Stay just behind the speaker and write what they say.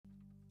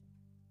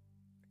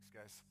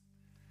Guys.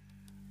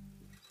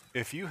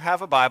 If you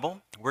have a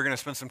Bible, we're going to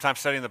spend some time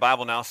studying the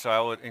Bible now, so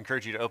I would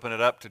encourage you to open it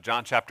up to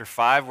John chapter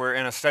 5. We're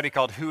in a study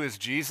called Who is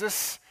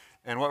Jesus?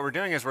 And what we're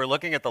doing is we're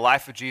looking at the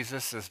life of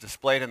Jesus as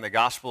displayed in the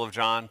Gospel of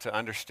John to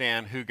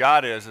understand who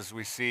God is as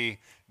we see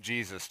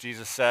Jesus.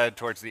 Jesus said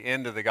towards the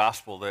end of the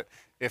Gospel that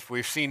if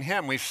we've seen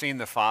him, we've seen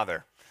the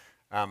Father.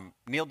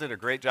 Neil did a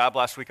great job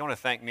last week. I want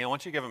to thank Neil. Why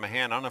don't you give him a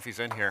hand? I don't know if he's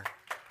in here.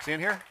 Is he in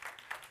here?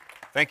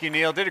 Thank you,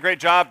 Neil. Did a great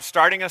job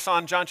starting us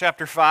on John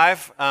chapter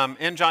 5.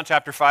 In John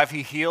chapter 5,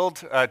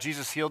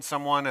 Jesus healed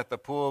someone at the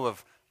pool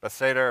of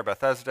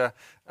Bethesda.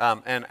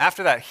 And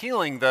after that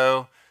healing,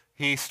 though,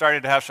 he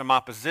started to have some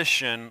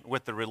opposition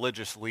with the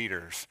religious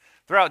leaders.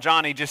 Throughout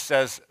John, he just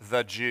says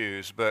the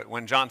Jews. But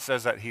when John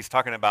says that, he's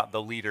talking about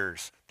the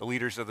leaders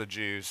of the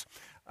Jews.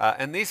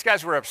 And these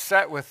guys were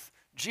upset with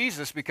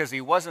Jesus because he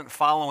wasn't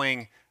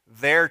following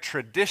their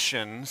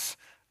traditions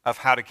of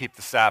how to keep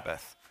the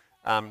Sabbath.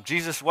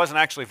 Jesus wasn't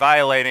actually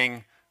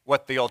violating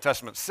what the Old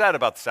Testament said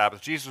about the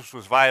Sabbath. Jesus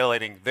was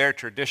violating their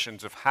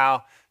traditions of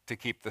how to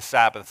keep the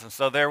Sabbath. And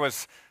so there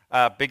was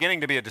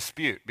beginning to be a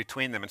dispute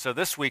between them. And so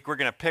this week we're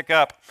going to pick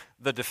up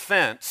the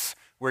defense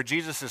where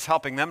Jesus is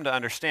helping them to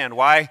understand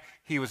why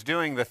he was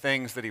doing the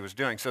things that he was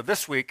doing. So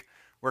this week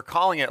we're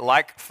calling it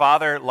Like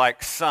Father,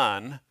 Like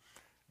Son,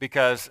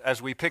 because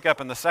as we pick up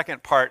in the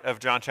second part of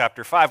John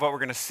chapter 5, what we're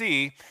going to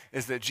see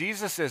is that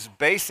Jesus is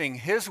basing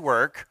his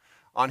work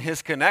on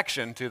his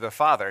connection to the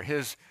Father,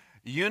 his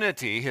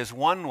unity, his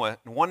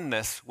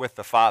oneness with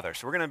the Father.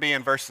 So we're going to be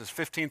in verses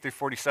 15 through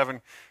 47,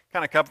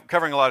 kind of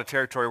covering a lot of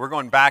territory. We're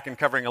going back and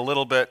covering a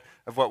little bit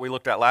of what we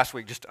looked at last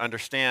week just to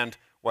understand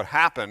what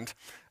happened.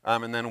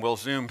 And then we'll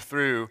zoom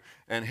through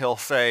and he'll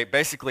say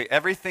basically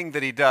everything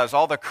that he does,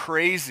 all the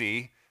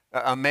crazy,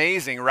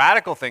 amazing,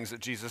 radical things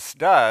that Jesus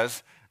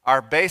does are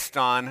based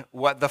on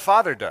what the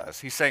Father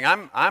does. He's saying,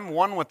 I'm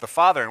one with the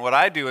Father, and what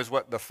I do is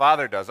what the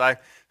Father does. I've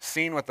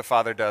seen what the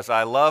Father does.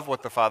 I love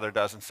what the Father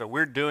does, and so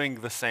we're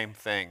doing the same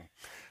thing.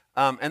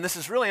 And this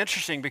is really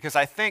interesting because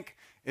I think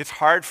it's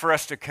hard for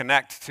us to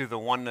connect to the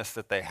oneness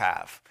that they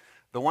have.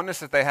 The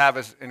oneness that they have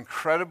is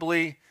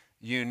incredibly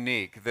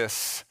unique.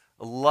 This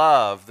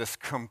love, this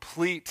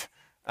complete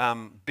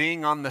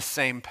being on the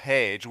same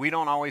page. We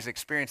don't always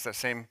experience that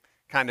same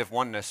kind of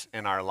oneness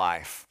in our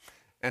life.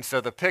 And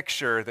so the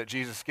picture that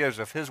Jesus gives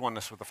of his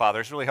oneness with the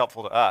Father is really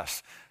helpful to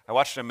us. I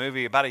watched a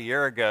movie about a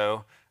year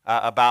ago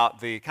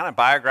about the kind of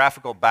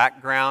biographical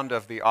background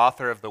of the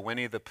author of the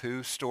Winnie the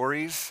Pooh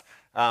stories.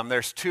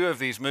 There's two of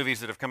these movies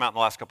that have come out in the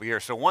last couple of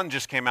years. So one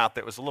just came out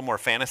that was a little more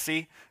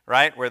fantasy,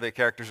 right, where the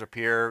characters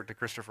appear to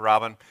Christopher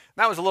Robin. And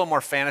that was a little more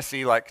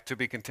fantasy, like to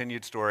be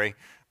continued story.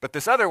 But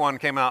this other one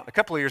came out a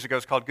couple of years ago.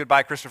 It's called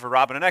Goodbye, Christopher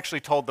Robin, and actually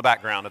told the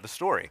background of the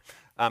story.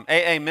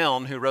 A.A.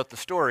 Milne, who wrote the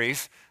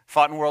stories,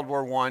 fought in World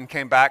War I,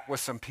 came back with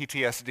some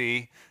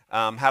PTSD,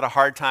 had a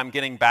hard time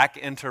getting back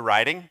into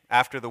writing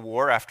after the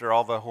war, after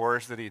all the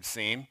horrors that he'd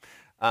seen.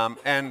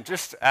 And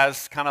just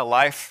as kind of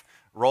life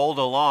rolled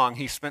along,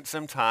 he spent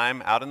some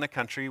time out in the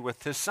country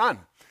with his son.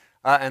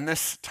 And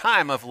this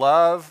time of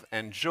love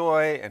and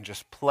joy and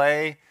just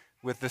play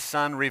with the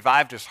son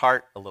revived his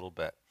heart a little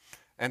bit.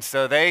 And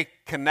so they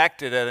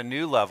connected at a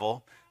new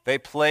level. They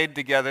played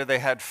together. They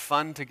had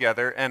fun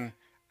together. And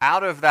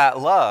out of that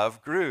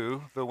love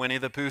grew the Winnie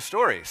the Pooh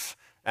stories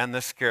and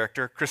this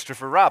character,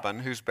 Christopher Robin,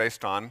 who's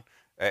based on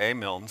A.A.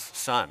 Milne's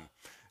son.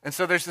 And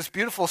so there's this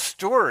beautiful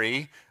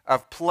story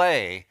of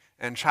play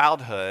and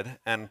childhood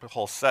and the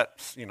whole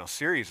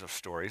series of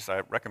stories.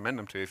 I recommend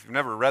them to you. If you've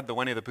never read the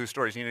Winnie the Pooh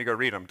stories, you need to go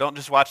read them. Don't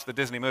just watch the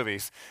Disney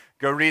movies.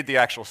 Go read the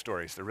actual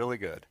stories. They're really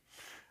good.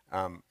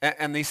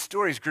 And these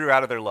stories grew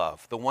out of their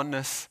love, the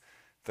oneness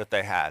that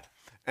they had.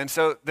 And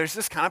so there's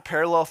this kind of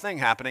parallel thing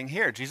happening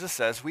here. Jesus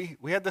says we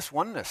had this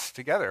oneness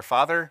together,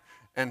 Father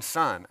and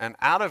Son, and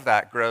out of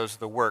that grows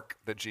the work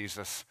that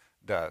Jesus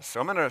does. So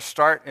I'm going to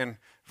start in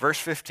verse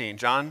 15,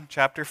 John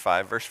chapter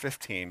 5, verse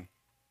 15.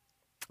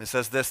 It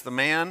says this, the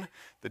man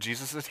that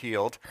Jesus had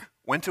healed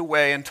went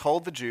away and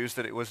told the Jews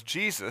that it was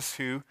Jesus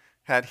who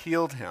had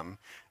healed him,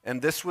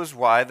 and this was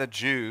why the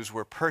Jews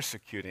were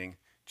persecuting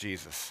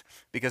Jesus,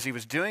 because he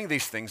was doing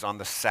these things on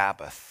the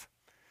Sabbath.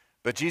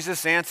 But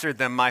Jesus answered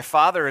them, my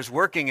Father is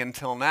working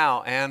until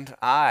now, and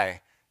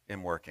I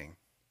am working.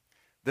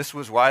 This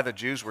was why the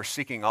Jews were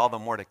seeking all the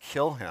more to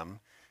kill him,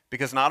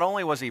 because not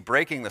only was he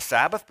breaking the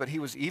Sabbath, but he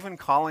was even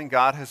calling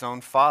God his own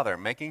Father,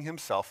 making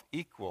himself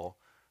equal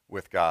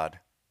with God.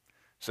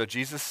 So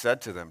Jesus said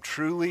to them,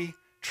 truly,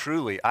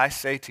 truly, I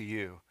say to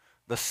you,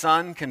 the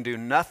Son can do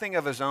nothing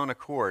of his own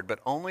accord, but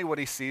only what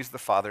he sees the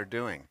Father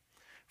doing.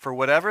 For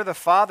whatever the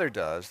Father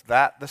does,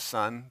 that the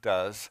Son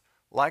does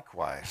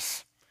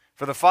likewise.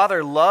 For the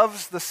Father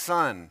loves the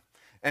Son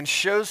and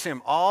shows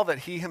him all that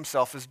he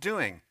himself is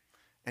doing.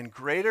 And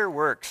greater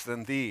works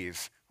than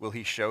these will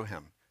he show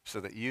him, so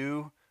that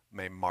you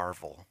may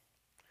marvel.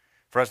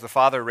 For as the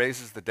Father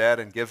raises the dead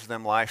and gives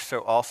them life,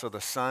 so also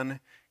the Son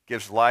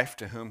gives life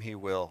to whom he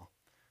will.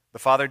 The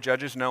Father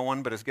judges no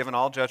one, but has given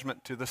all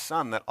judgment to the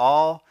Son, that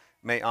all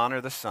may honor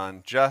the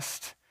Son,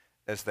 just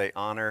as they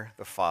honor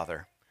the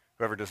Father.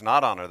 Whoever does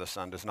not honor the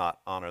Son does not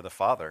honor the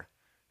Father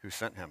who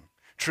sent him.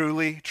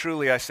 Truly,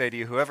 truly, I say to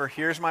you, whoever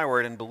hears my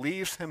word and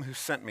believes him who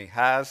sent me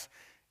has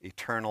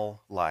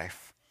eternal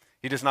life.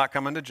 He does not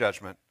come into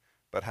judgment,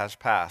 but has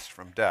passed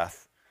from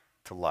death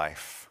to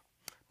life.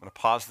 I'm going to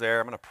pause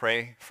there. I'm going to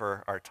pray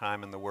for our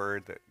time in the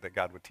word that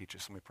God would teach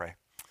us. Let me pray.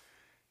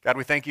 God,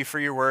 we thank you for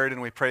your word, and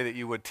we pray that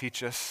you would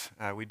teach us.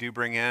 We do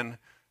bring in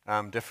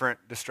different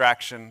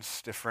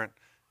distractions, different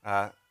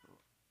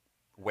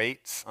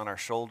weights on our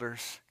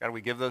shoulders. God,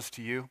 we give those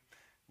to you.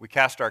 We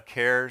cast our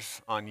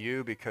cares on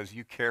you because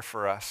you care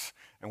for us.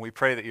 And we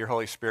pray that your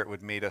Holy Spirit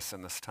would meet us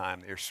in this time,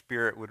 that your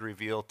Spirit would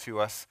reveal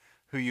to us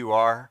who you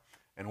are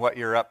and what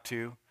you're up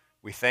to.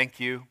 We thank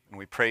you and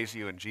we praise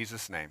you in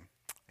Jesus' name.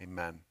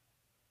 Amen.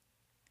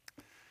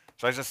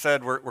 So as I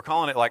said, we're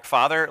calling it like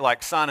Father,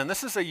 like Son. And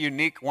this is a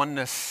unique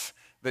oneness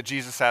that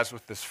Jesus has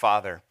with this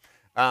Father.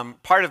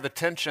 Part of the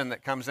tension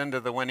that comes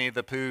into the Winnie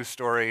the Pooh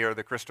story or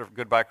the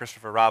Goodbye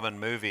Christopher Robin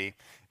movie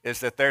is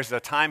that there's a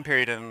time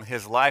period in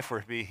his life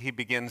where he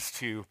begins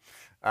to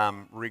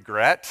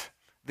regret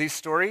these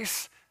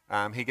stories.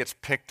 He gets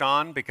picked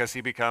on because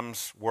he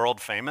becomes world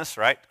famous,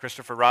 right?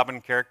 Christopher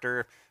Robin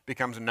character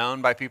becomes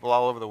known by people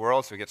all over the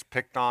world, so he gets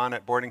picked on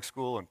at boarding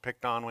school and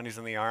picked on when he's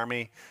in the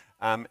army.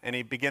 And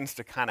he begins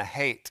to kind of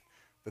hate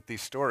that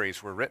these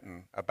stories were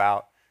written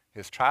about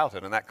his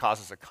childhood, and that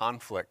causes a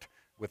conflict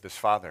with his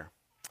father.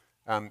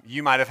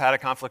 You might have had a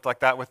conflict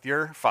like that with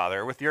your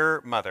father, with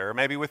your mother, or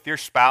maybe with your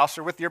spouse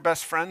or with your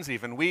best friends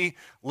even. We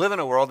live in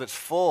a world that's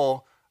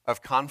full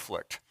of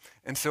conflict.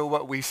 And so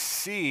what we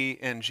see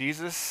in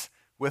Jesus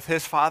with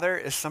his Father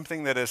is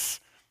something that is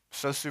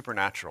so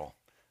supernatural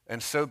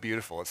and so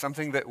beautiful. It's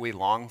something that we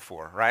long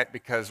for, right?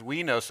 Because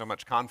we know so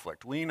much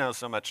conflict. We know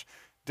so much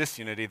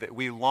disunity that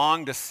we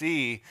long to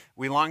see,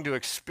 we long to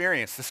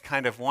experience this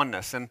kind of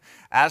oneness. And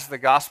as the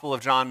Gospel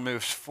of John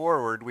moves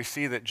forward, we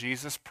see that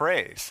Jesus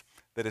prays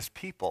that his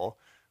people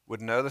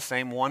would know the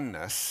same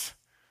oneness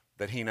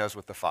that he knows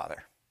with the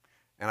Father.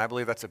 And I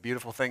believe that's a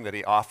beautiful thing that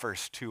he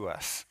offers to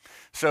us.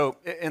 So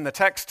in the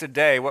text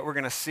today, what we're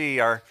going to see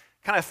are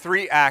kind of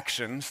three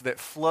actions that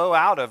flow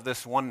out of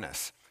this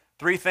oneness.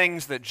 Three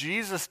things that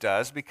Jesus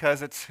does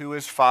because it's who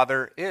his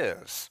Father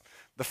is.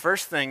 The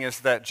first thing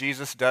is that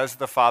Jesus does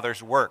the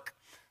Father's work.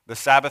 The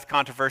Sabbath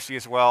controversy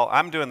as well.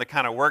 I'm doing the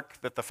kind of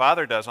work that the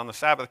Father does on the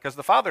Sabbath because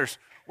the Father's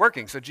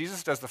working. So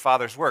Jesus does the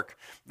Father's work.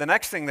 The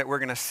next thing that we're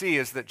going to see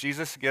is that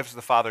Jesus gives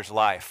the Father's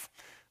life.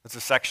 That's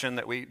a section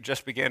that we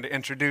just began to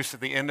introduce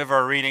at the end of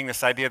our reading,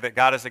 this idea that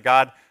God is a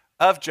God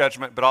of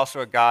judgment, but also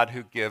a God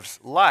who gives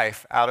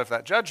life out of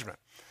that judgment.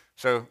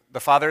 So the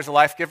Father is a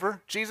life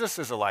giver. Jesus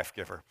is a life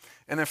giver.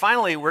 And then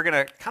finally, we're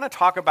going to kind of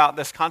talk about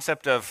this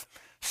concept of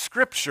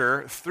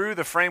Scripture through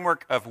the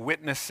framework of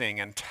witnessing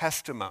and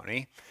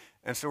testimony.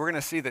 And so we're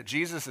going to see that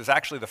Jesus is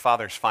actually the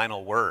Father's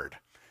final word.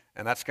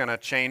 And that's going to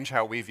change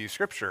how we view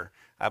Scripture,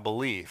 I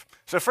believe.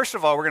 So first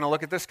of all, we're going to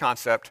look at this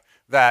concept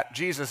that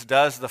Jesus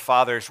does the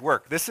Father's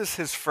work. This is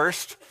his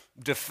first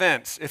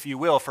defense, if you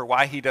will, for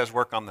why he does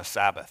work on the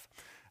Sabbath.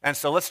 And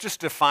so let's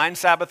just define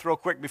Sabbath real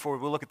quick before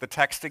we look at the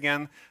text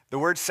again. The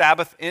word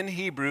Sabbath in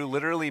Hebrew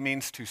literally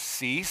means to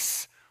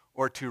cease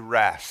or to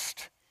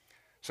rest.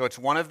 So it's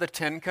one of the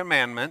 10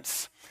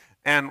 commandments.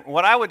 And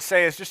what I would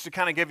say is just to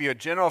kind of give you a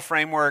general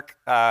framework,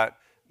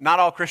 not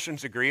all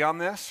Christians agree on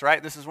this,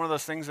 right? This is one of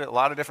those things that a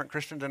lot of different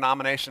Christian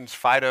denominations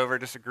fight over,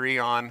 disagree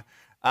on.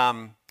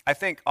 I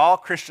think all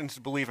Christians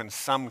believe in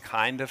some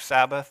kind of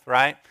Sabbath,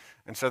 right?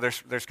 And so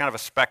there's kind of a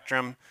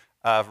spectrum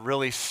of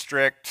really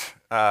strict,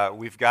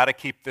 we've got to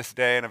keep this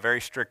day in a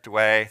very strict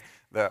way.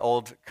 The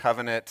old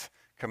covenant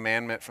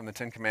commandment from the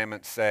 10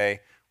 Commandments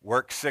say,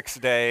 work 6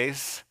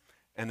 days,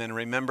 and then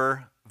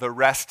remember the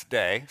rest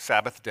day,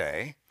 Sabbath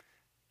day,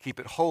 keep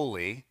it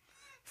holy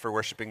for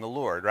worshiping the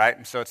Lord, right?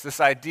 And so it's this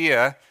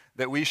idea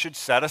that we should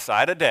set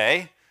aside a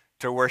day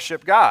to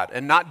worship God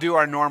and not do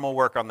our normal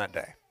work on that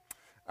day.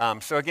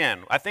 So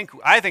again, I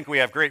think we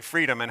have great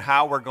freedom in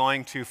how we're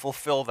going to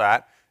fulfill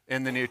that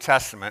in the New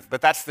Testament,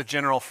 but that's the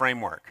general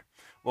framework.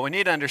 What we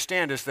need to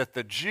understand is that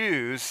the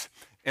Jews,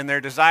 in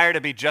their desire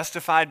to be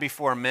justified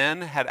before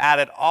men, had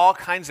added all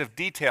kinds of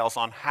details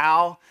on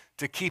how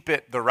to keep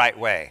it the right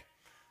way.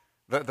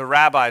 The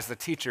rabbis, the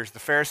teachers, the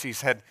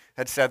Pharisees had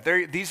said,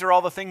 these are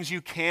all the things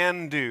you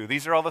can do.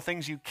 These are all the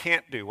things you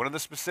can't do. One of the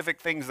specific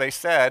things they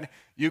said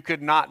you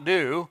could not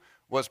do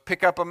was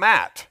pick up a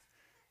mat,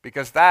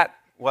 because that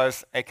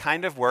was a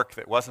kind of work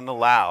that wasn't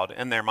allowed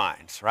in their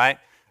minds, right?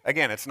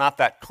 Again, it's not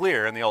that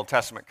clear in the Old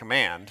Testament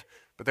command,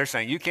 but they're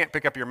saying you can't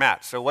pick up your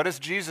mat. So what does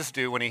Jesus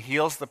do when he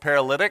heals the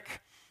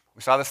paralytic?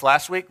 We saw this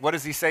last week. What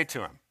does he say to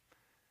him?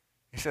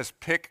 He says,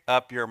 pick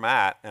up your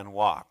mat and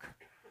walk.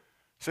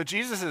 So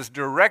Jesus is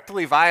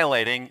directly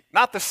violating,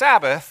 not the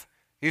Sabbath,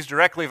 he's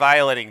directly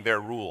violating their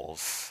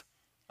rules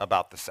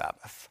about the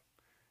Sabbath.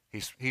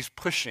 He's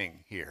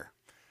pushing here.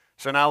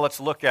 So now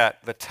let's look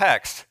at the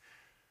text.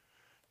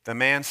 The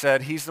man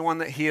said, he's the one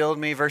that healed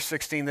me. Verse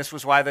 16, this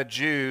was why the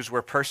Jews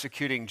were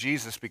persecuting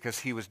Jesus, because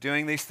he was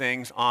doing these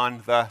things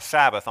on the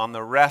Sabbath, on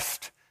the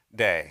rest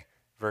day.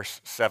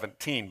 Verse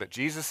 17, but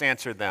Jesus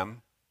answered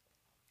them,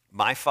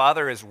 My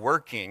Father is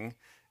working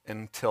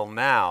until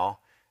now,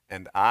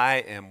 and I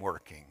am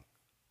working.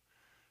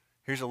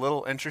 Here's a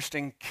little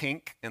interesting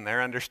kink in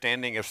their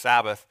understanding of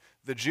Sabbath.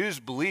 The Jews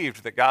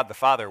believed that God the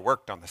Father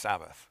worked on the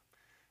Sabbath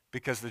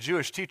because the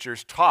Jewish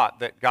teachers taught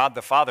that God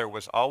the Father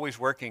was always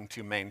working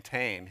to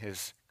maintain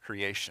his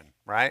creation,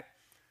 right?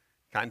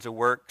 Kinds of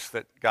works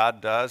that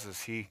God does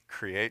is he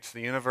creates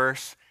the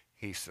universe,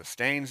 he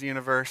sustains the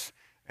universe,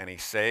 and he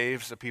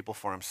saves the people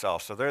for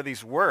himself. So there are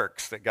these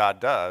works that God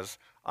does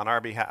on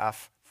our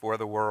behalf for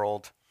the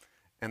world.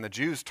 And the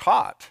Jews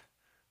taught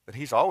that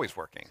he's always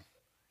working.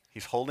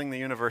 He's holding the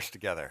universe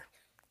together,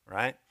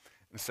 right?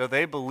 And so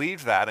they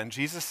believed that. And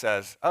Jesus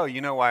says, oh,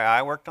 you know why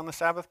I worked on the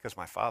Sabbath? Because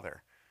my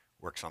Father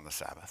works on the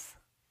Sabbath.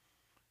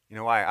 You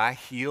know why I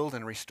healed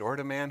and restored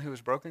a man who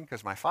was broken?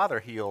 Because my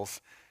Father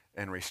heals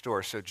and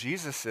restores. So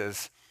Jesus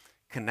is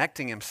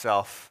connecting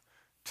himself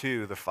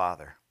to the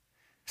Father,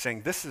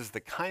 saying, this is the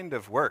kind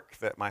of work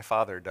that my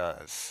Father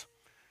does.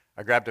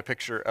 I grabbed a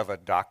picture of a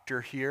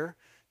doctor here.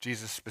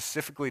 Jesus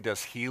specifically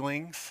does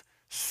healings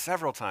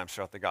several times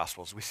throughout the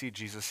Gospels. We see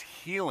Jesus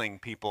healing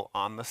people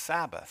on the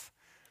Sabbath.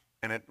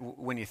 And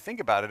when you think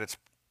about it, it's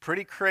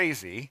pretty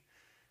crazy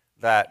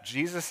that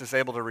Jesus is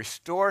able to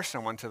restore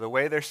someone to the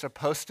way they're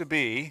supposed to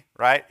be,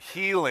 right?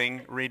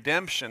 Healing,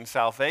 redemption,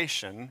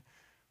 salvation.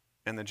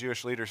 And the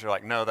Jewish leaders are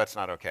like, no, that's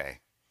not okay.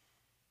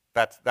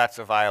 That's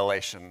a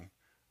violation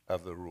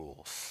of the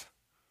rules.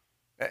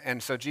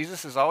 And so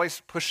Jesus is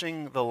always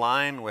pushing the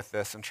line with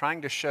this and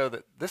trying to show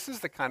that this is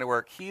the kind of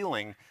work,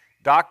 healing,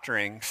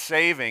 doctoring,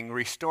 saving,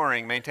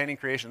 restoring, maintaining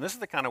creation. This is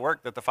the kind of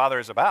work that the Father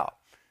is about.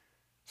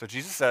 So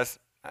Jesus says,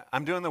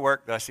 I'm doing the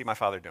work that I see my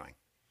Father doing.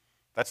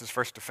 That's his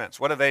first defense.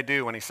 What do they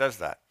do when he says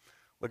that?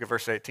 Look at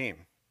verse 18.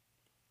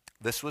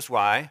 This was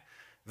why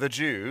the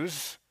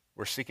Jews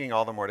were seeking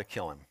all the more to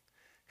kill him.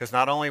 Because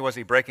not only was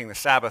he breaking the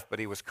Sabbath, but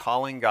he was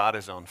calling God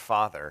his own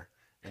Father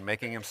and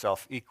making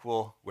himself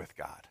equal with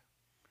God.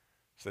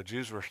 So the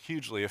Jews were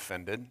hugely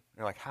offended.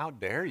 They're like, how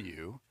dare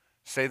you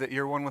say that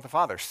you're one with the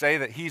Father? Say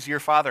that he's your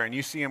Father and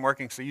you see him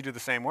working, so you do the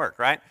same work,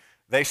 right?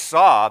 They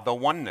saw the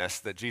oneness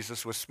that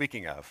Jesus was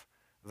speaking of.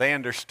 They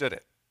understood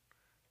it.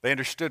 They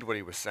understood what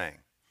he was saying.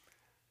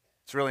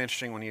 It's really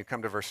interesting when you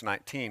come to verse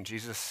 19.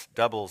 Jesus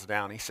doubles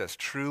down. He says,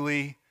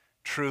 truly,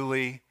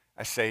 truly,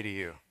 I say to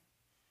you.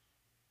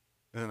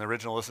 And in the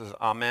original, this is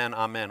amen,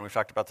 amen. We've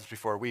talked about this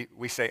before.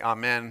 We say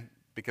amen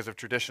because of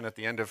tradition at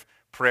the end of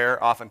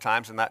prayer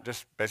oftentimes, and that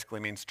just basically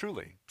means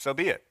truly. So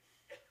be it.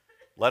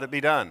 Let it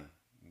be done.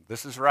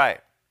 This is right.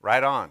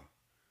 Right on.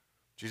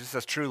 Jesus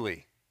says,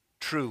 truly,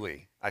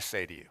 truly, I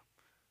say to you.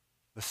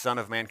 The Son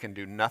of Man can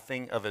do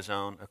nothing of his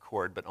own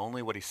accord, but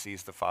only what he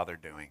sees the Father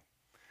doing.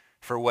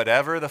 For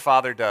whatever the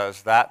Father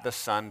does, that the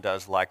Son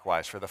does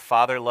likewise. For the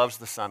Father loves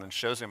the Son and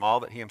shows him all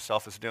that he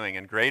himself is doing.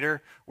 And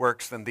greater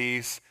works than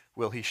these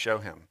will he show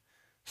him,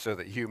 so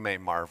that you may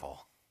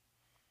marvel.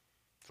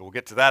 So we'll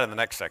get to that in the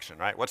next section,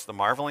 right? What's the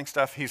marveling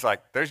stuff? He's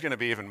like, there's going to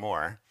be even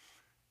more.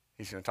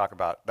 He's going to talk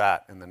about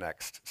that in the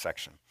next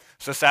section.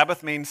 So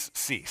Sabbath means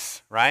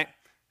cease, right?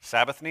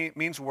 Sabbath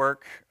means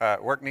work.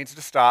 Work needs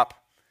to stop.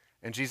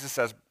 And Jesus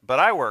says, but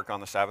I work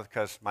on the Sabbath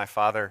because my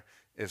Father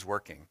is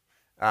working.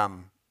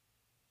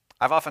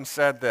 I've often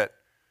said that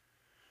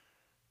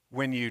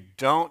when you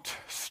don't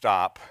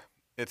stop,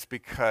 it's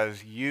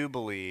because you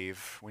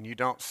believe, when you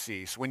don't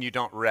cease, when you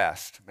don't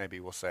rest, maybe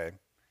we'll say,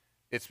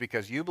 it's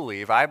because you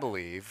believe, I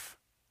believe,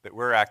 that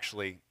we're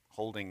actually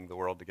holding the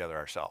world together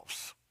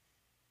ourselves.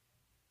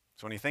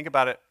 So when you think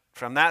about it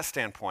from that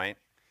standpoint,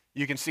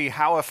 you can see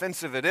how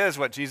offensive it is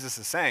what Jesus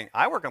is saying.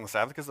 I work on the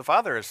Sabbath because the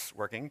Father is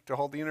working to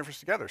hold the universe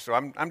together. So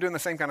I'm doing the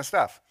same kind of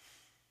stuff.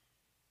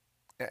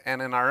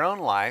 And in our own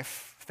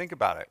life, think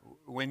about it.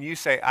 When you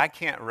say, I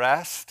can't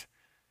rest,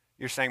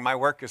 you're saying my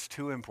work is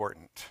too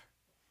important.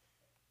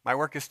 My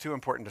work is too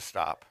important to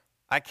stop.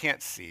 I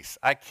can't cease.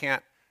 I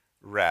can't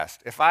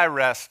rest. If I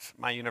rest,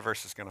 my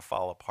universe is going to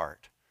fall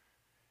apart.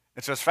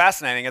 And so it's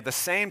fascinating. At the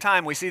same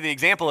time, we see the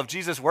example of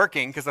Jesus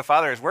working because the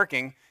Father is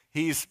working.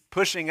 He's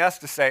pushing us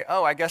to say,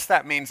 oh, I guess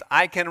that means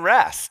I can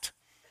rest.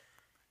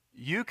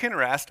 You can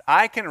rest.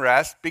 I can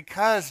rest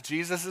because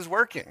Jesus is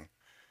working,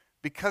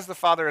 because the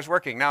Father is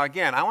working. Now,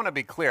 again, I want to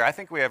be clear. I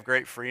think we have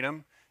great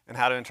freedom in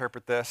how to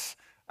interpret this.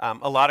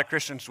 A lot of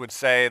Christians would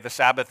say the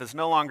Sabbath is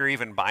no longer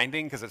even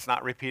binding because it's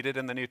not repeated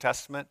in the New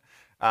Testament.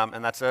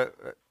 And that's an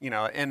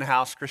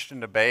in-house Christian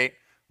debate.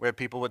 We have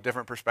people with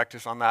different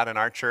perspectives on that in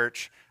our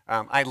church.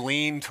 I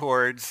lean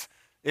towards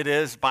it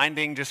is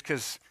binding just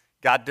because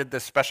God did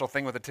this special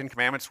thing with the Ten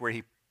Commandments where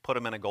he put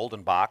them in a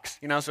golden box.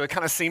 So it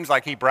kind of seems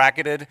like he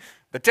bracketed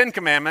the Ten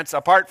Commandments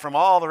apart from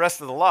all the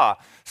rest of the law.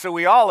 So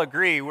we all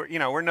agree,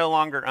 we're no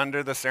longer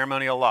under the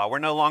ceremonial law. We're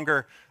no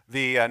longer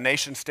the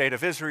nation state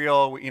of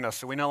Israel,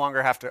 so we no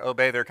longer have to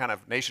obey their kind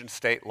of nation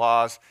state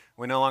laws.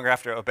 We no longer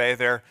have to obey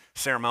their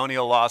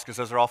ceremonial laws because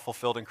those are all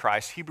fulfilled in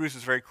Christ. Hebrews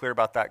is very clear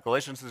about that.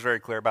 Galatians is very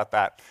clear about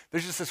that.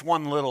 There's just this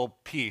one little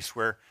piece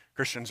where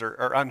Christians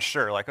are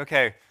unsure, like,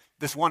 okay,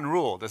 this one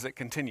rule, does it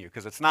continue?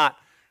 Because it's not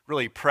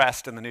really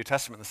pressed in the New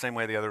Testament the same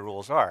way the other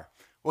rules are.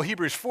 Well,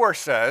 Hebrews 4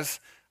 says,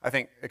 I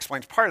think,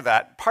 explains part of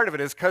that. Part of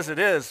it is because it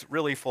is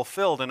really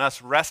fulfilled in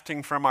us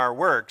resting from our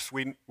works.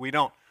 We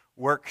don't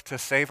work to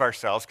save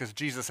ourselves because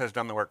Jesus has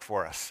done the work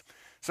for us.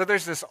 So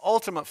there's this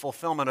ultimate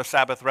fulfillment of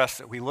Sabbath rest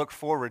that we look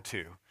forward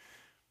to,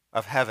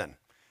 of heaven.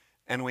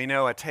 And we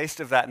know a taste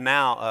of that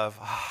now of,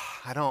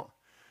 I don't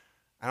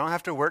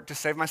have to work to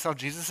save myself.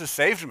 Jesus has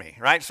saved me,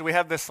 right? So we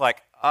have this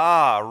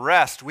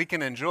rest. We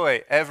can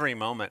enjoy every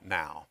moment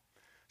now.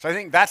 So I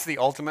think that's the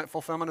ultimate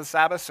fulfillment of the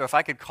Sabbath. So if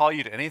I could call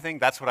you to anything,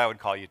 that's what I would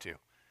call you to.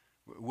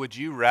 Would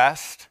you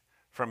rest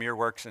from your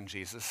works in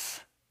Jesus?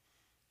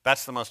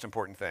 That's the most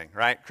important thing,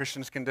 right?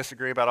 Christians can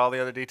disagree about all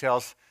the other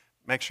details.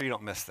 Make sure you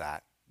don't miss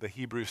that. The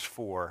Hebrews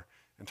 4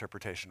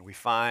 interpretation. We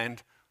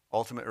find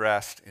ultimate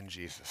rest in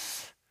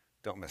Jesus.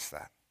 Don't miss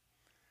that.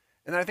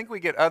 And I think we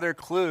get other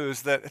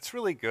clues that it's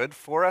really good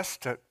for us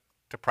to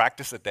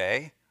practice a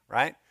day,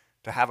 right?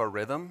 To have a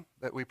rhythm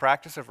that we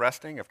practice of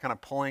resting, of kind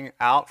of pulling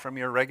out from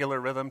your regular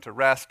rhythm to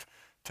rest,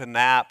 to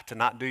nap, to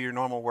not do your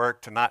normal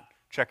work, to not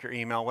check your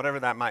email, whatever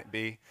that might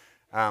be.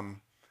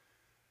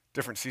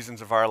 Different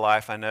seasons of our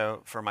life, I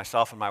know for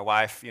myself and my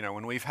wife,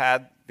 when we've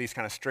had these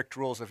kind of strict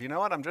rules of, you know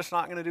what, I'm just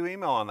not going to do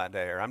email on that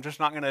day, or I'm just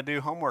not going to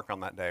do homework on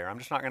that day, or I'm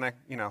just not going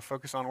to,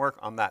 focus on work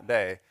on that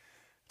day.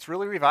 It's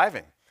really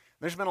reviving.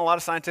 There's been a lot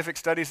of scientific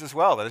studies as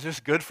well that it's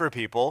just good for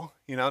people,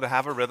 to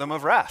have a rhythm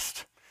of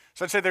rest.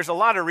 So I'd say there's a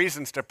lot of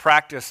reasons to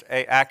practice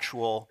a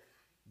actual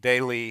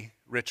daily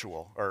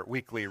ritual or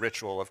weekly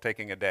ritual of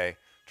taking a day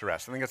to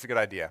rest. I think that's a good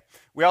idea.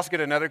 We also get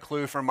another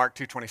clue from Mark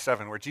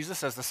 2:27 where Jesus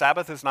says the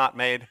Sabbath is not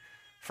made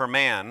for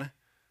man.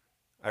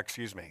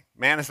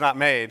 Man is not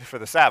made for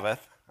the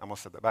Sabbath. I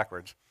almost said that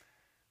backwards.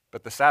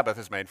 But the Sabbath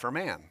is made for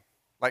man.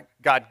 Like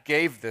God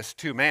gave this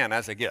to man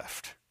as a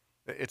gift.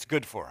 It's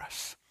good for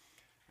us.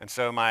 And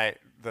so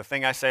the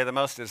thing I say the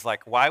most is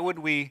why would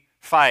we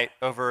fight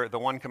over the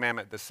one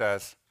commandment that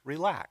says,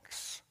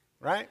 relax,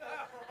 right?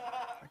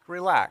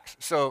 Relax.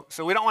 So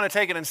we don't want to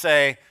take it and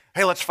say,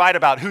 hey, let's fight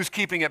about who's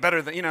keeping it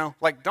better than,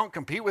 don't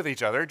compete with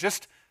each other.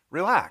 Just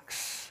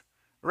relax,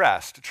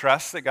 rest,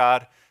 trust that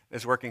God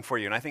is working for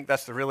you. And I think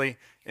that's the really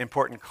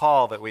important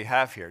call that we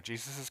have here.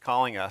 Jesus is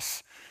calling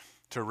us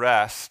to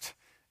rest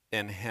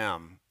in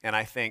him. And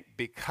I think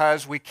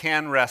because we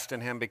can rest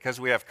in him, because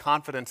we have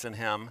confidence in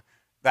him,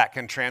 that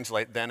can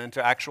translate then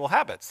into actual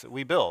habits that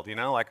we build,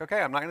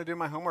 okay, I'm not going to do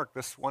my homework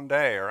this one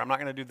day, or I'm not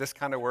going to do this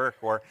kind of work,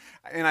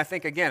 and I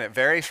think, again, it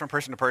varies from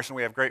person to person.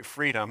 We have great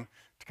freedom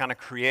to kind of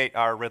create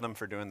our rhythm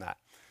for doing that.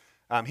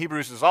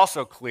 Hebrews is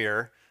also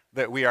clear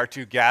that we are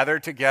to gather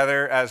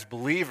together as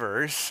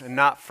believers and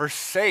not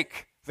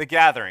forsake the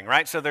gathering,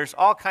 right? So there's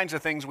all kinds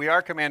of things we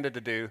are commanded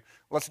to do.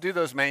 Let's do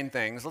those main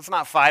things. Let's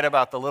not fight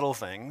about the little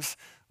things.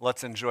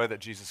 Let's enjoy that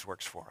Jesus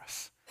works for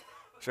us.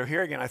 So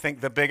here again, I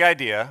think the big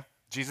idea,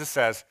 Jesus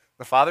says,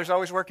 the Father's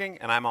always working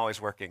and I'm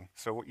always working.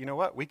 So you know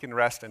what? We can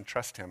rest and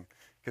trust him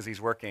because he's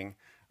working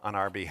on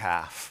our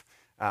behalf.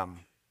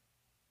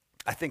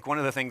 I think one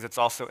of the things that's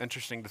also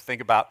interesting to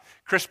think about,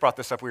 Chris brought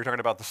this up, we were talking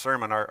about the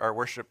sermon, our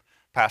worship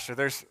pastor.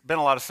 There's been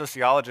a lot of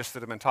sociologists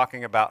that have been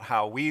talking about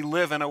how we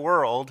live in a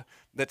world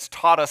that's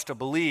taught us to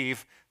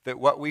believe that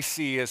what we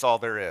see is all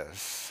there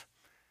is.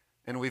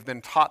 And we've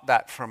been taught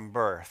that from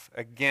birth,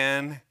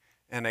 again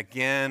and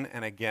again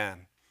and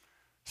again.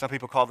 Some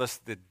people call this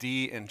the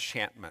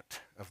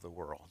de-enchantment of the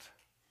world.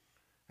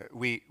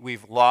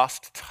 We've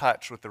lost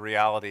touch with the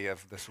reality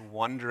of this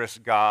wondrous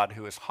God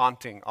who is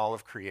haunting all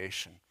of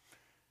creation.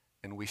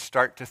 And we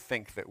start to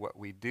think that what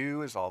we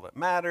do is all that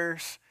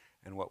matters,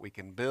 and what we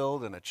can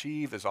build and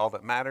achieve is all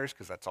that matters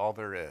because that's all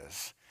there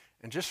is.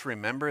 And just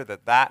remember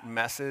that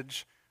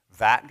message,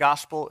 that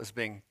gospel is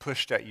being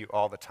pushed at you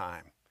all the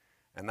time.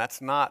 And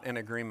that's not in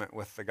agreement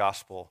with the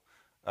gospel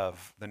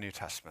of the New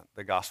Testament,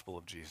 the gospel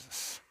of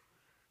Jesus.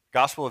 The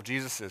gospel of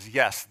Jesus is,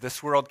 yes,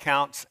 this world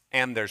counts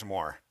and there's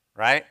more,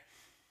 right?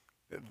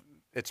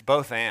 It's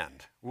both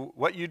and.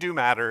 What you do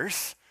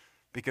matters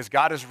because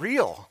God is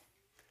real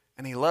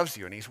and he loves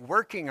you and he's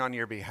working on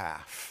your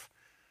behalf.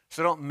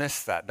 So don't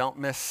miss that. Don't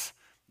miss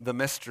the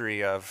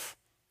mystery of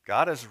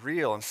God is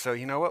real. And so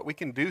you know what? We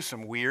can do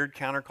some weird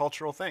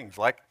countercultural things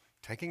like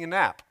taking a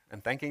nap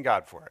and thanking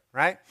God for it,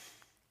 right?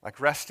 Like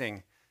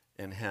resting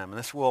in him. And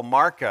this will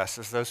mark us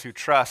as those who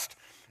trust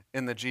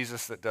in the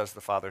Jesus that does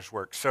the Father's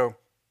work. So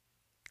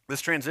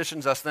this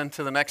transitions us then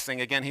to the next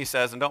thing. Again, he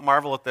says, and don't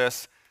marvel at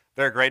this,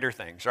 there are greater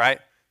things, right?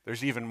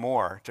 There's even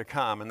more to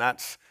come. And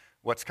that's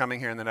what's coming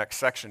here in the next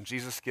section.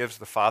 Jesus gives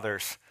the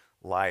Father's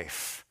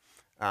life.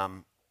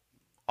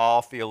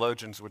 All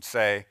theologians would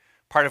say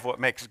part of what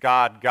makes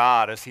God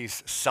God is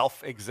he's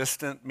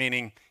self-existent,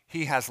 meaning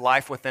he has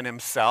life within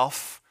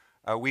himself.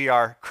 We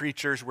are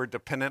creatures. We're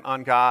dependent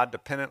on God,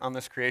 dependent on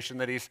this creation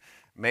that he's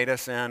made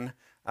us in,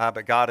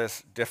 but God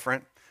is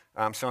different.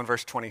 So in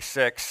verse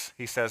 26,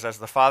 he says, as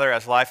the Father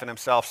has life in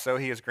himself, so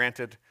he has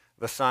granted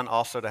the Son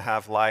also to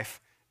have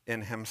life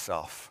in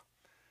himself.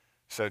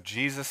 So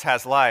Jesus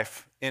has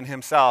life in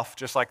himself,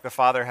 just like the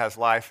Father has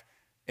life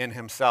in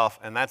himself,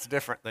 and that's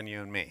different than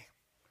you and me.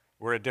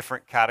 We're a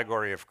different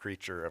category of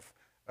creature,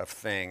 of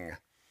thing.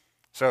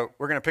 So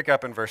we're going to pick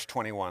up in verse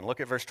 21.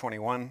 Look at verse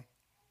 21.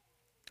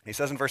 He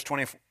says in verse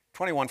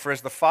 21, "For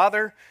as the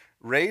Father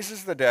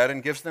raises the dead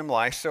and gives them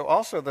life, so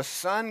also the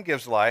Son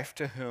gives life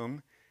to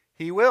whom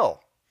he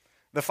will.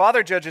 The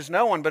Father judges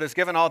no one, but has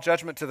given all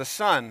judgment to the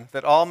Son,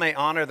 that all may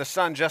honor the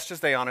Son just as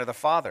they honor the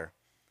Father.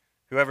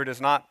 Whoever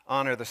does not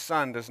honor the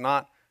Son does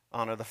not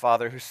honor the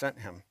Father who sent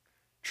him.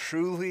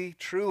 Truly,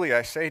 truly,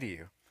 I say to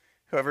you,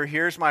 whoever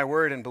hears my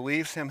word and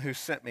believes him who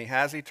sent me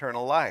has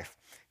eternal life.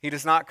 He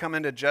does not come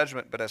into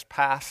judgment, but has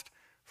passed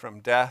from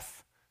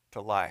death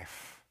to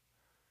life."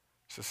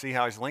 So see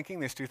how he's linking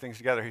these two things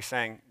together. He's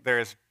saying there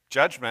is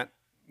judgment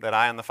that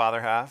I and the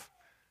Father have,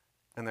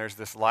 and there's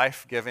this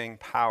life-giving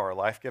power,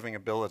 life-giving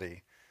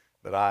ability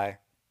that I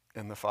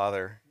and the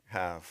Father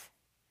have.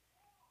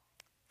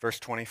 Verse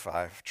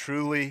 25,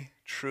 "Truly,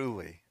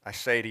 truly, I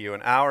say to you,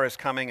 an hour is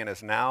coming and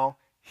is now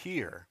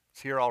here."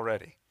 It's here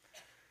already.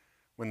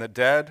 "When the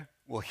dead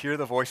will hear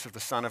the voice of the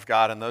Son of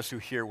God, and those who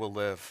hear will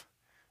live.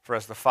 For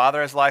as the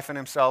Father has life in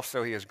himself,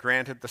 so he has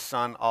granted the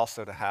Son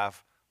also to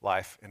have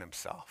life in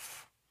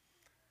himself."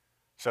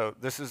 So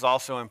this is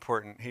also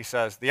important. He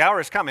says, the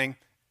hour is coming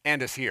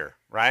and is here,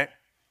 right?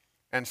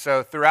 And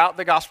so throughout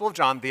the Gospel of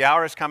John, the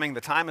hour is coming, the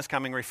time is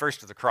coming refers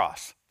to the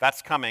cross.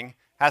 That's coming,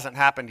 hasn't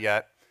happened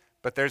yet,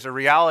 but there's a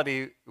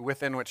reality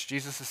within which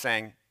Jesus is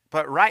saying,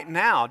 but right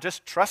now,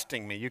 just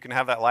trusting me, you can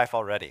have that life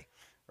already,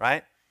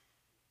 right?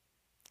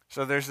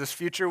 So there's this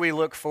future we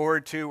look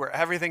forward to where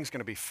everything's going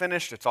to be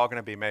finished, it's all going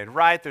to be made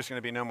right, there's going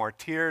to be no more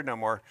tear, no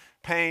more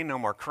pain, no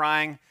more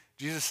crying.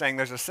 Jesus is saying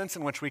there's a sense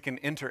in which we can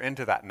enter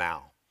into that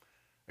now.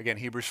 Again,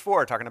 Hebrews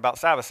 4, talking about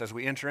Sabbath, says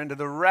we enter into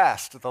the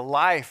rest, the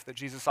life that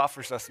Jesus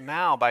offers us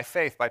now by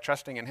faith, by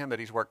trusting in him that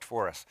he's worked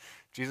for us.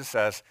 Jesus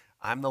says,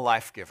 I'm the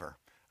life giver.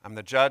 I'm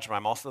the judge, but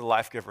I'm also the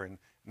life giver. And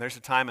there's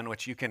a time in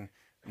which you can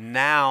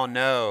now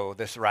know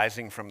this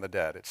rising from the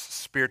dead. It's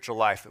spiritual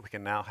life that we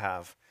can now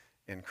have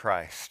in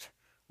Christ.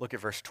 Look at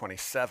verse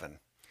 27.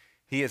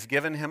 "He has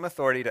given him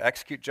authority to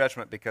execute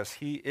judgment because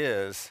he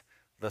is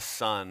the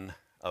Son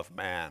of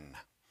Man."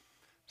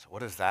 So what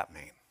does that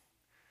mean?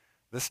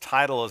 This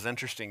title is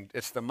interesting.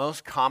 It's the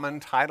most common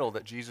title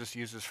that Jesus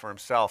uses for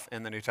himself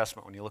in the New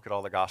Testament when you look at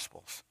all the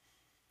Gospels.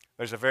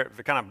 There's a very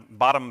kind of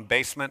bottom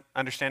basement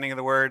understanding of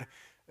the word.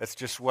 It's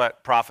just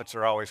what prophets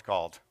are always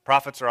called.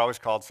 Prophets are always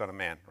called Son of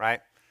Man,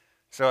 right?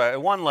 So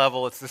at one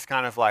level, it's this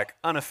kind of like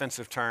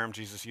unoffensive term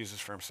Jesus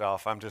uses for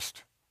himself. I'm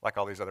just like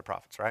all these other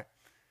prophets, right?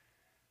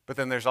 But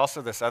then there's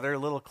also this other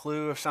little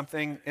clue of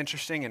something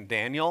interesting in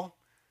Daniel.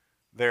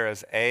 There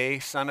is a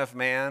Son of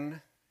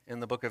Man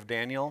in the book of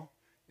Daniel,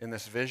 in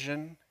this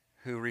vision,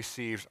 who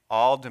receives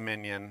all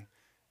dominion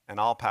and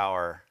all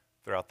power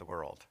throughout the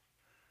world.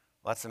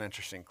 Well, that's an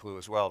interesting clue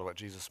as well to what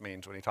Jesus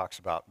means when he talks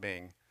about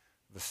being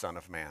the Son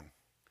of Man.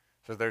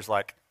 So there's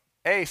like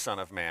a Son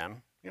of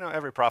Man. You know,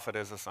 every prophet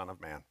is a Son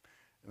of Man.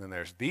 And then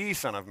there's the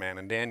Son of Man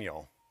in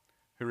Daniel,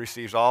 who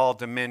receives all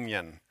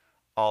dominion,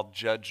 all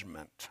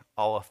judgment,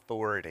 all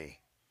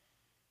authority.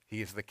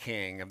 He is the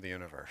King of the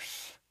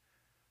universe.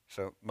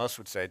 So most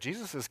would say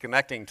Jesus is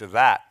connecting to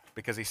that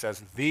because he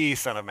says the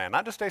Son of Man,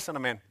 not just a Son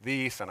of Man,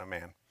 the Son of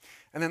Man.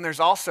 And then there's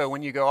also,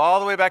 when you go all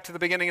the way back to the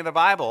beginning of the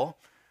Bible,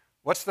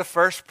 what's the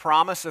first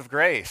promise of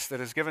grace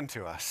that is given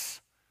to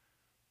us?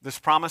 This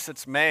promise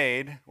that's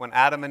made when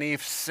Adam and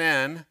Eve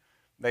sin,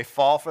 they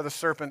fall for the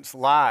serpent's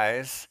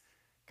lies.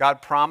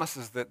 God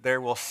promises that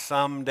there will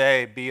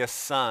someday be a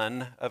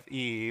son of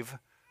Eve,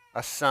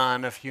 a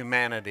son of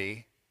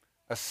humanity,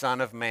 a son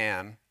of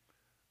man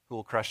who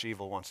will crush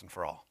evil once and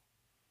for all.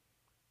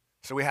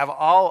 So we have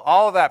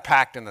all of that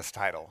packed in this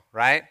title,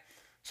 right?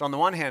 So on the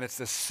one hand, it's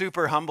this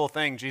super humble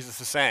thing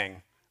Jesus is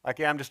saying. Like,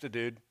 yeah, I'm just a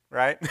dude,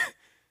 right?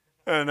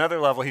 At another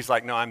level, he's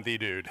like, no, I'm the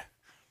dude.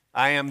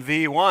 I am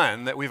the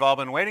one that we've all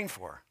been waiting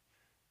for.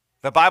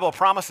 The Bible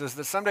promises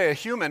that someday a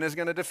human is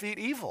going to defeat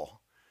evil.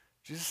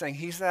 Jesus is saying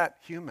he's that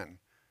human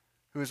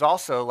who is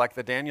also, like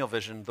the Daniel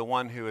vision, the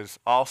one who is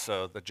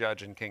also the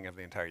judge and king of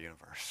the entire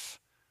universe.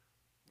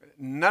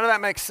 None of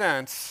that makes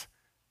sense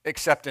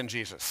except in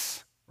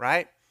Jesus,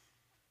 right?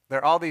 There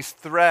are all these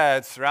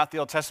threads throughout the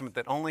Old Testament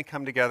that only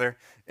come together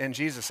in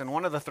Jesus. And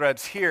one of the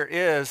threads here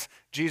is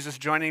Jesus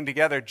joining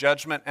together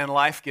judgment and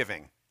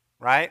life-giving,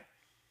 right?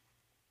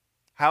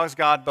 How is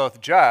God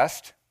both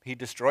just, he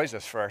destroys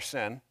us for our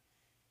sin,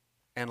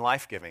 and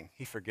life-giving,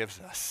 he forgives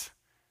us?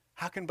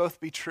 How can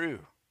both be true?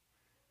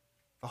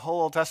 The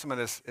whole Old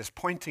Testament is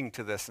pointing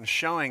to this and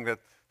showing that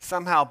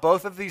somehow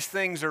both of these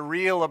things are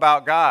real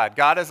about God.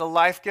 God is a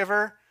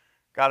life-giver.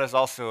 God is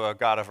also a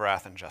God of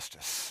wrath and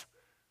justice.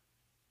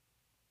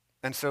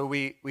 And so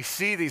we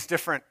see these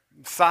different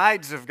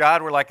sides of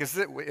God. We're like, is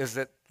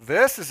it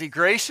this? Is he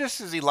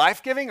gracious? Is he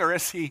life-giving? Or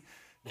is he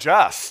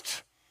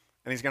just?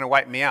 And he's going to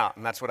wipe me out,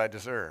 and that's what I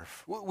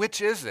deserve.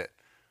 Which is it?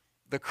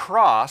 The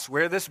cross,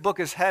 where this book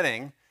is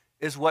heading,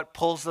 is what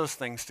pulls those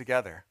things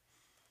together.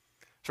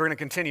 So we're going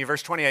to continue.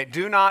 Verse 28,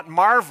 "Do not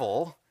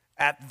marvel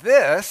at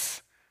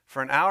this,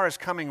 for an hour is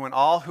coming when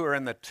all who are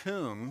in the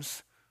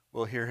tombs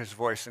will hear his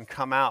voice and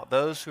come out,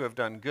 those who have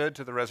done good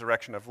to the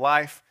resurrection of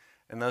life,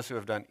 and those who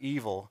have done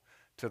evil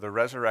to the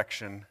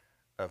resurrection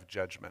of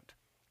judgment."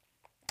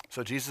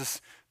 So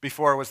Jesus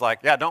before was like,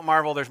 yeah, don't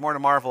marvel, there's more to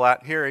marvel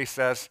at. Here he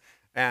says,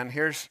 and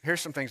here's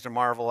some things to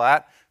marvel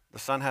at. The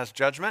Son has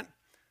judgment,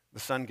 the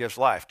Son gives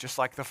life. Just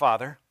like the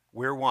Father,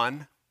 we're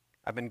one.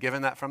 I've been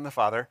given that from the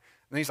Father.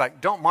 And he's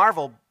like, don't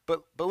marvel,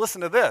 but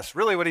listen to this.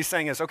 Really what he's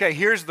saying is, okay,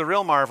 here's the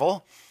real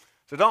marvel.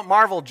 So don't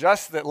marvel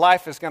just that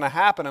life is going to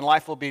happen and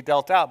life will be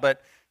dealt out,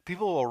 but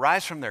people will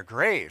rise from their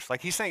graves.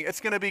 Like he's saying,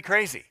 it's going to be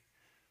crazy.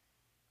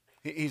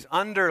 He's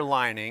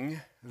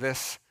underlining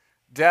this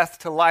death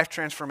to life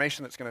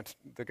transformation that's going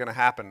to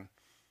happen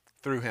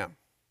through him.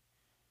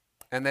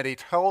 And that he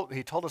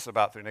told us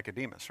about through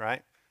Nicodemus,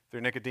 right?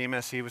 Through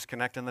Nicodemus, he was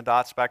connecting the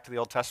dots back to the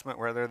Old Testament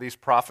where there are these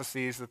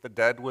prophecies that the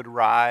dead would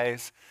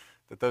rise,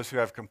 that those who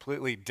have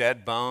completely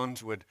dead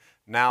bones would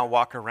now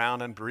walk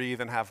around and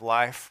breathe and have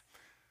life.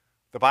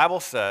 The Bible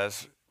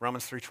says,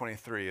 Romans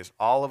 3:23, is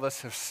all of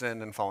us have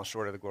sinned and fallen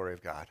short of the glory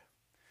of God.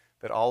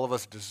 That all of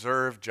us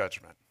deserve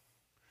judgment.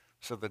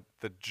 So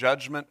the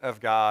judgment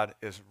of God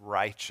is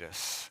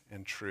righteous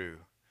and true.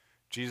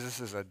 Jesus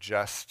is a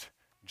just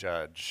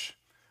judge.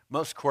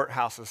 Most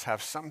courthouses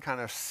have some kind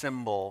of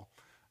symbol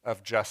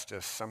of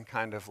justice, some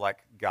kind of like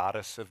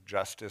goddess of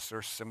justice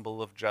or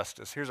symbol of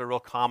justice. Here's a real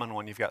common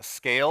one. You've got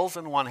scales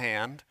in one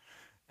hand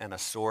and a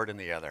sword in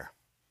the other.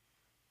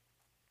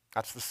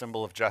 That's the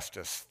symbol of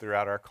justice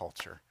throughout our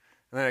culture.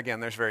 And then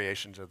again, there's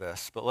variations of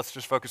this, but let's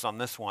just focus on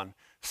this one.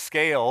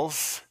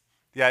 Scales,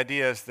 the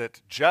idea is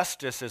that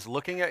justice is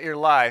looking at your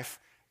life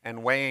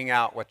and weighing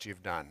out what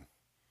you've done.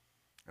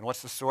 And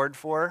what's the sword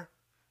for?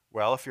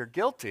 Well, if you're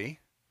guilty,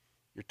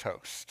 you're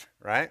toast,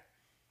 right?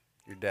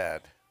 You're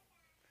dead.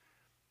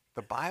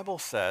 The Bible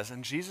says,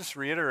 and Jesus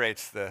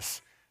reiterates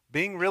this,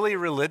 being really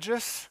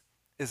religious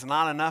is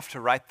not enough to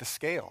right the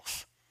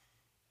scales.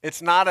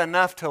 It's not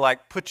enough to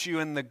like put you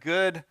in the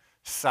good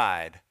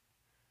side.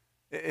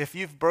 If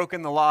you've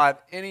broken the law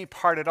at any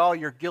part at all,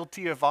 you're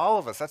guilty of all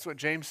of us. That's what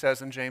James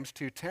says in James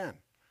 2:10.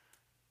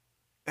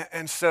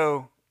 And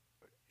so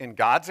in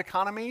God's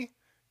economy,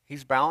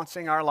 he's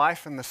balancing our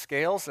life in the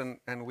scales,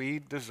 and we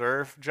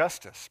deserve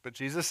justice. But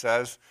Jesus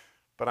says,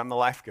 but I'm the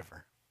life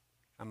giver.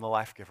 I'm the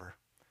life giver.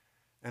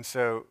 And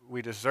so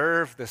we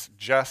deserve this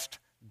just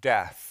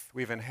death.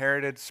 We've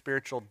inherited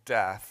spiritual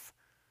death,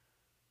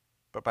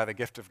 but by the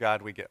gift of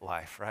God we get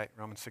life, right?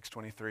 Romans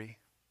 6:23.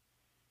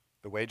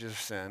 The wages of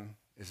sin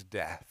is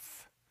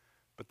death,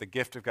 but the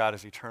gift of God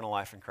is eternal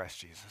life in Christ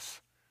Jesus.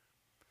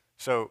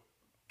 So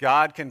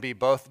God can be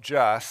both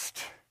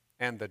just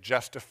and the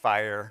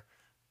justifier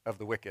of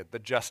the wicked, the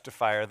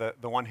justifier,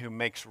 the one who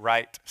makes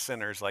right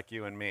sinners like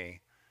you and me.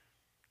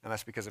 And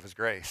that's because of his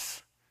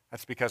grace.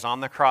 That's because on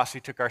the cross he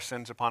took our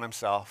sins upon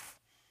himself.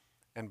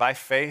 And by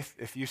faith,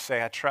 if you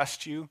say, I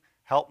trust you,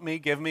 help me,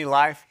 give me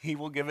life, he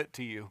will give it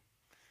to you.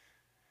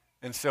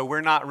 And so we're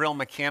not real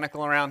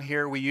mechanical around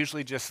here. We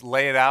usually just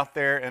lay it out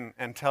there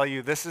and tell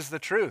you this is the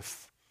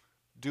truth.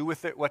 Do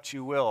with it what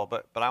you will.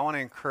 But I want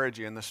to encourage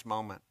you in this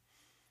moment.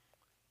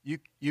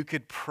 You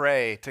could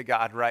pray to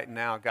God right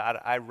now, God,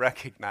 I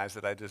recognize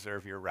that I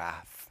deserve your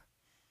wrath.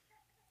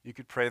 You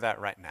could pray that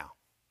right now.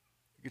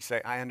 You could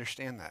say, I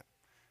understand that.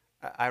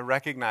 I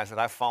recognize that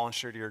I've fallen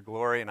short of your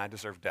glory and I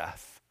deserve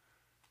death.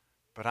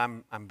 But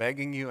I'm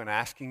begging you and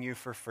asking you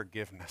for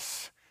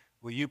forgiveness.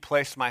 Will you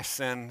place my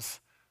sins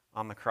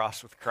on the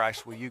cross with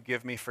Christ? Will you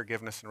give me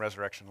forgiveness and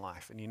resurrection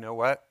life? And you know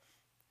what?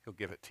 He'll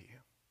give it to you.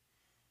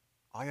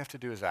 All you have to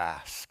do is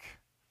ask.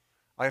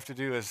 All you have to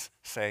do is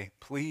say,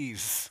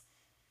 please.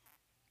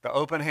 The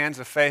open hands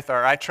of faith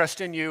are, I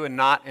trust in you and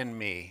not in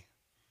me.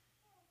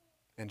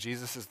 And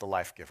Jesus is the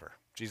life giver.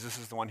 Jesus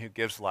is the one who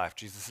gives life.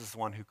 Jesus is the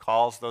one who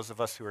calls those of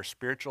us who are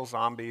spiritual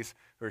zombies,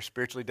 who are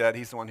spiritually dead.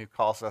 He's the one who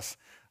calls us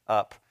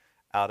up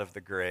out of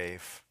the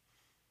grave.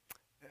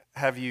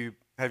 Have you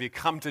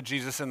come to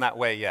Jesus in that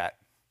way yet?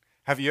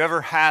 Have you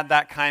ever had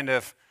that kind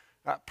of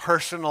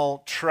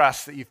personal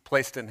trust that you've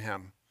placed in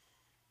him?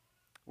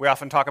 We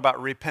often talk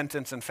about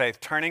repentance and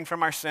faith, turning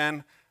from our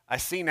sin. I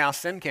see now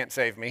sin can't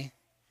save me.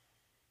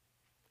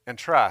 And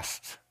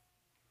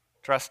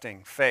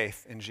trusting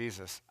faith in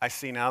Jesus. I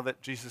see now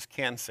that Jesus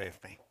can save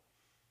me.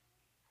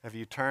 Have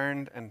you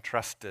turned and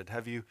trusted?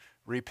 Have you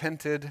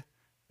repented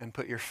and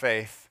put your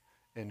faith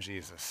in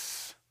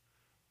Jesus?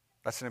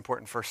 That's an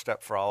important first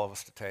step for all of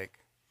us to take.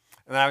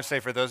 And then I would say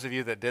for those of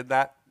you that did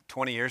that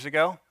 20 years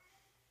ago,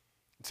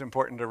 it's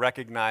important to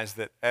recognize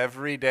that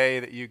every day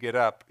that you get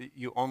up,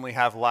 you only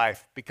have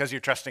life because you're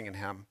trusting in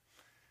him.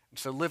 And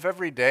so live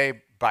every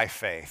day by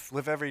faith.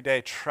 Live every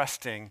day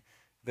trusting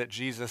that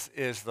Jesus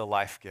is the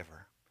life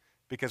giver.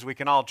 Because we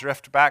can all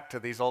drift back to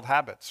these old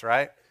habits,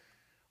 right?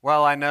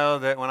 Well, I know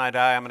that when I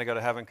die, I'm going to go to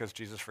heaven because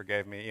Jesus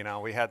forgave me. You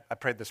know, I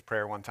prayed this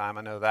prayer one time,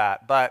 I know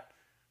that. But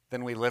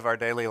then we live our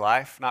daily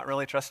life not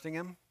really trusting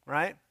him,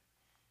 right?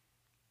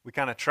 We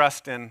kind of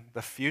trust in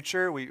the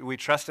future. We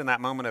trust in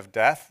that moment of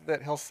death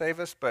that he'll save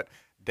us, but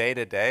day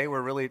to day,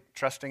 we're really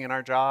trusting in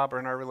our job or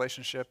in our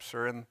relationships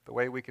or in the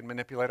way we can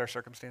manipulate our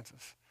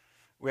circumstances.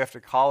 We have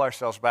to call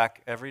ourselves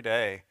back every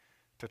day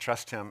to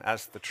trust him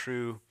as the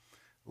true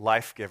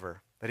life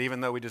giver, that even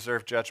though we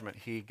deserve judgment,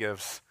 he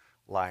gives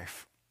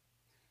life.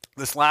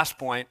 This last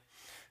point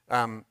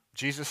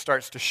Jesus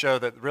starts to show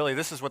that really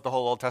this is what the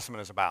whole Old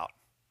Testament is about.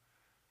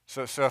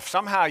 So if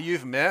somehow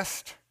you've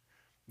missed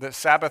that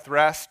Sabbath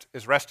rest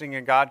is resting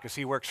in God because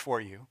he works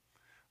for you,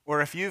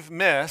 or if you've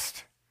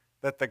missed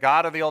that the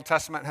God of the Old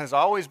Testament has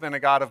always been a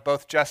God of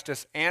both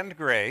justice and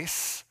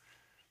grace,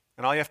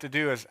 and all you have to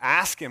do is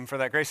ask him for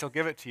that grace, he'll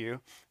give it to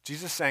you.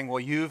 Jesus is saying, well,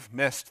 you've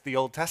missed the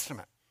Old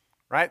Testament,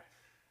 right?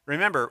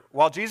 Remember,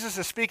 while Jesus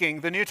is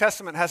speaking, the New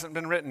Testament hasn't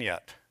been written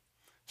yet.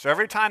 So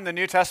every time the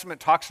New Testament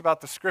talks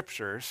about the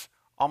Scriptures,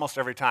 almost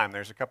every time,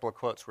 there's a couple of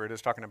quotes where it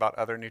is talking about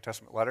other New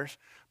Testament letters,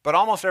 but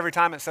almost every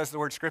time it says the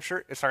word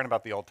Scripture, it's talking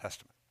about the Old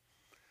Testament.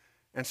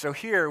 And so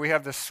here we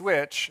have the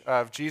switch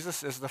of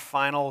Jesus is the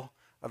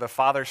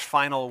Father's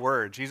final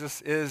word.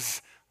 Jesus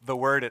is the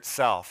Word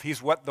itself.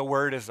 He's what the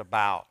Word is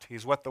about.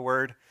 He's what the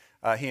Word,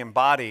 he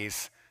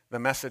embodies the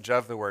message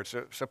of the Word.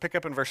 So pick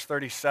up in verse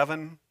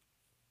 37.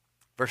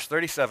 Verse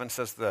 37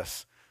 says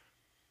this: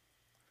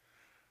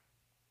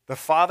 "The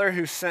Father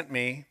who sent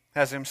me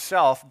has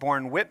himself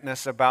borne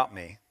witness about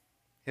me.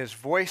 His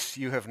voice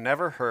you have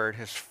never heard,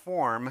 his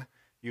form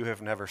you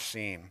have never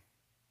seen.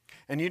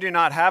 And you do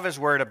not have his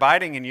word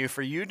abiding in you,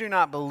 for you do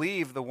not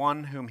believe the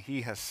one whom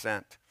he has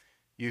sent.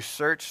 You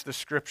search the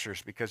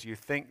Scriptures because you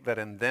think that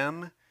in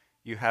them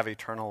you have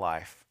eternal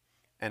life,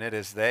 and it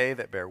is they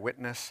that bear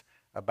witness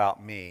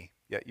about me.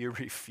 Yet you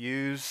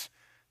refuse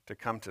to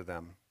come to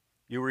them.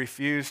 You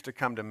refuse to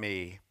come to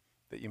me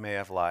that you may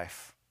have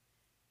life.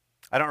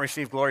 I don't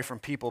receive glory from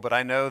people, but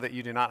I know that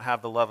you do not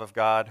have the love of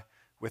God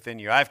within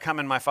you. I have come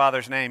in my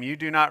Father's name. You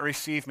do not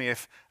receive me.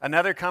 If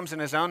another comes in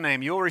his own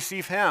name, you will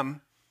receive him.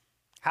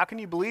 How can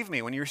you believe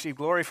me when you receive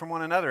glory from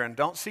one another and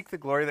don't seek the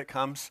glory that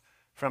comes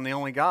from the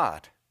only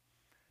God?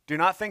 Do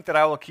not think that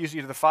I will accuse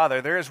you to the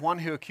Father. There is one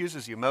who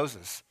accuses you,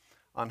 Moses,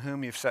 on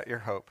whom you've set your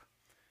hope.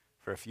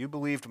 For if you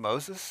believed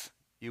Moses,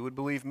 you would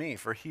believe me,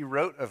 for he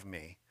wrote of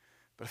me.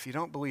 But if you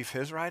don't believe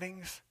his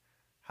writings,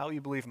 how will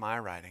you believe my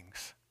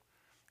writings?"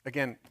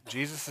 Again,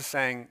 Jesus is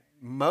saying,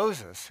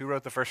 Moses, who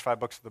wrote the first 5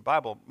 books of the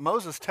Bible,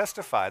 Moses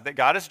testified that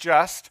God is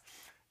just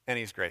and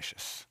he's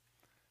gracious,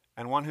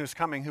 and one who's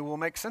coming who will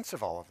make sense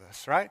of all of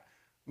this, right?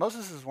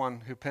 Moses is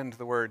one who penned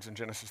the words in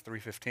Genesis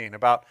 3:15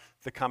 about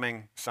the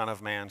coming Son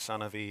of Man,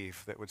 Son of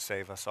Eve, that would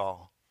save us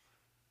all.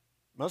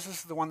 Moses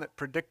is the one that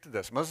predicted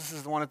this. Moses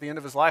is the one at the end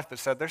of his life that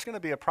said, there's going to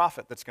be a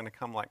prophet that's going to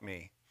come like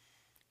me.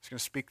 He's going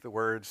to speak the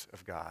words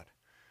of God.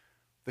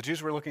 The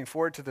Jews were looking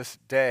forward to this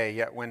day,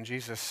 yet when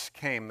Jesus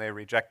came, they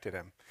rejected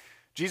him.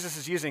 Jesus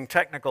is using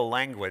technical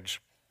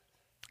language.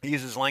 He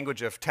uses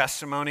language of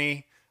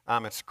testimony.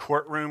 It's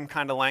courtroom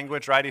kind of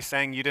language, right? He's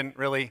saying, you didn't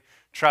really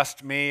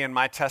trust me and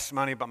my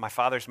testimony, but my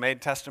Father's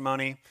made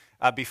testimony.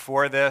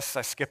 Before this,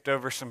 I skipped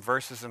over some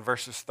verses in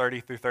verses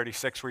 30 through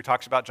 36 where he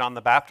talks about John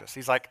the Baptist.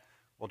 He's like,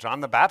 well,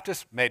 John the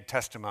Baptist made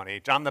testimony.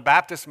 John the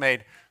Baptist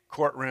made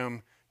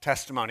courtroom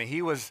testimony.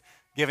 He was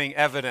giving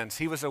evidence.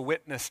 He was a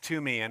witness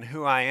to me and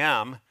who I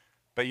am,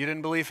 but you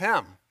didn't believe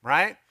him,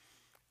 right?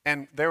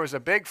 And there was a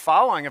big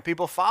following of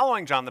people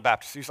following John the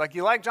Baptist. He's like,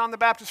 you liked John the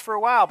Baptist for a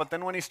while, but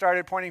then when he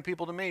started pointing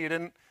people to me, you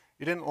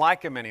didn't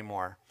like him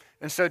anymore.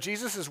 And so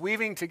Jesus is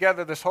weaving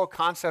together this whole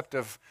concept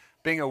of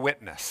being a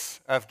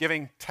witness, of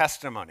giving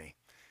testimony.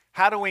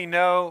 How do we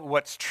know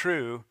what's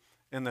true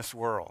in this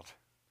world?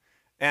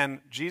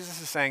 And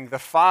Jesus is saying the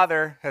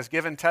Father has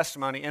given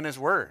testimony in his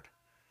word.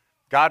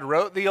 God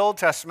wrote the Old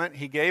Testament.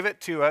 He gave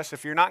it to us.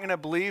 If you're not going to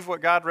believe what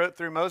God wrote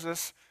through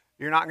Moses,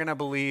 you're not going to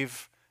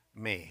believe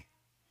me.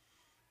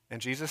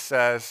 And Jesus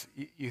says,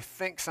 you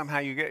think somehow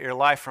you get your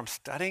life from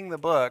studying the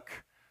book,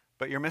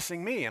 but you're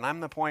missing me, and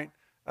I'm the point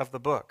of the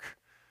book.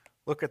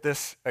 Look at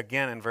this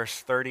again in verse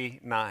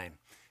 39.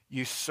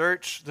 You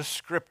search the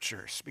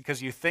Scriptures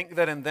because you think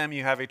that in them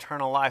you have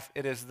eternal life.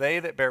 It is they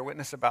that bear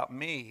witness about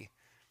me,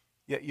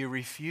 yet you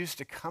refuse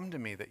to come to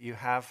me that you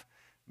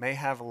may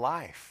have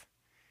life.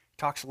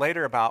 Talks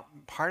later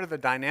about part of the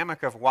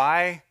dynamic of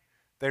why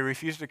they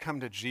refuse to come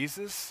to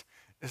Jesus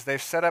is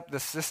they've set up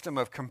this system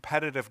of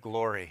competitive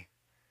glory.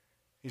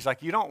 He's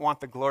like, you don't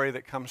want the glory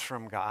that comes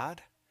from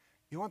God.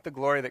 You want the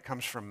glory that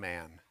comes from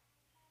man.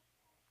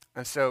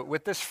 And so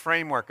with this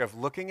framework of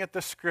looking at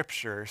the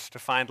Scriptures to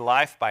find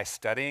life by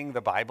studying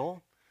the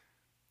Bible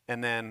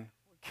and then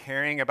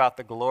caring about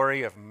the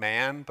glory of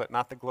man but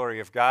not the glory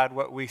of God,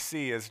 what we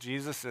see is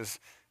Jesus is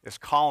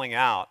calling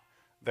out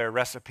their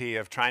recipe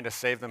of trying to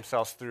save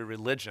themselves through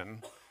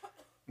religion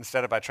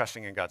instead of by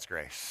trusting in God's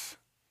grace.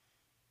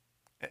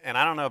 And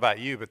I don't know about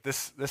you, but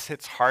this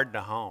hits hard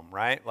to home,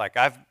 right? Like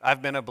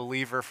I've been a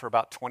believer for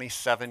about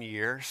 27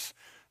 years.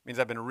 It means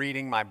I've been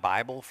reading my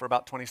Bible for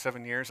about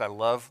 27 years. I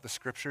love the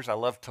Scriptures. I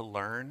love to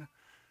learn.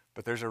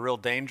 But there's a real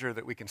danger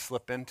that we can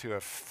slip into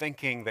of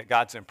thinking that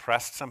God's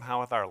impressed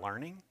somehow with our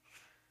learning,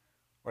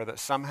 or that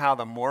somehow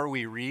the more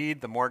we read,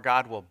 the more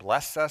God will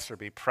bless us or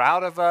be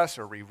proud of us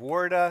or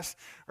reward us,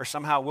 or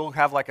somehow we'll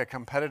have like a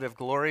competitive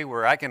glory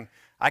where I can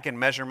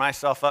measure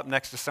myself up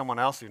next to someone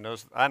else who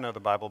knows I know the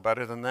Bible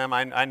better than them.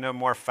 I know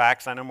more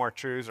facts, I know more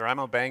truths, or I'm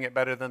obeying it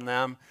better than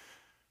them.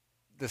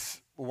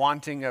 This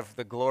wanting of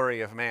the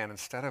glory of man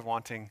instead of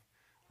wanting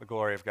the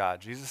glory of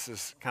God. Jesus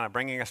is kind of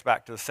bringing us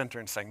back to the center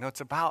and saying, no,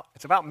 it's about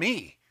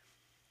me.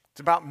 It's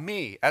about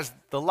me as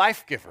the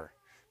life giver.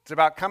 It's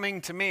about coming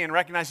to me and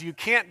recognizing you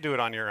can't do it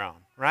on your own,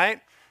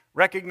 right?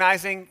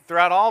 Recognizing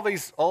throughout all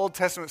these Old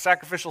Testament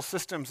sacrificial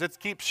systems, it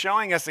keeps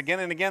showing us again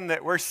and again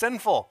that we're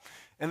sinful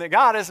and that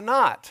God is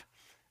not.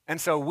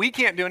 And so we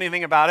can't do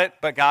anything about it,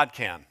 but God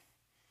can.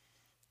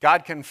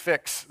 God can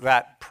fix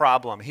that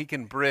problem. He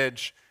can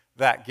bridge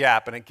that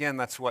gap. And again,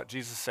 that's what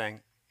Jesus is saying.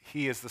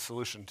 He is the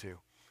solution to.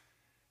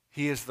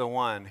 He is the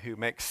one who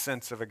makes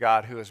sense of a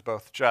God who is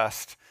both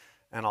just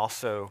and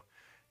also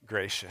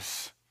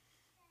gracious.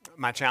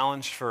 My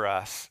challenge for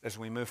us as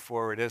we move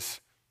forward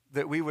is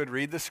that we would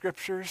read the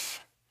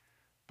scriptures,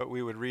 but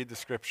we would read the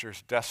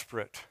scriptures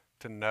desperate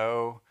to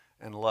know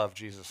and love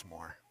Jesus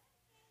more.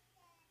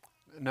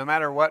 No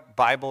matter what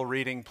Bible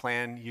reading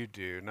plan you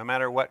do, no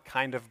matter what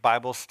kind of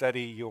Bible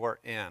study you're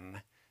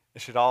in,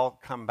 it should all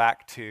come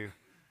back to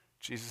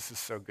Jesus is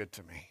so good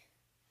to me.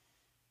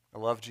 I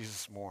love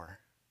Jesus more.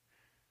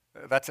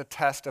 That's a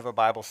test of a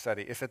Bible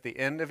study. If at the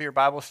end of your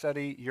Bible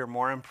study you're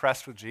more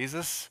impressed with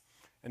Jesus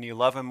and you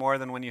love him more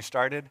than when you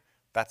started,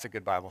 that's a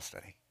good Bible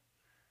study.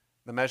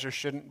 The measure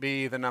shouldn't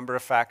be the number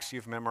of facts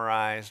you've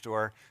memorized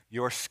or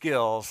your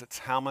skills. It's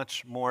how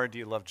much more do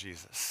you love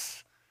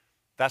Jesus.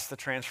 That's the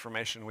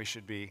transformation we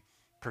should be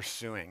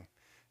pursuing.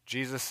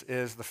 Jesus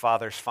is the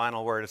Father's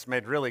final word. It's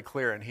made really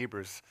clear in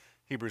Hebrews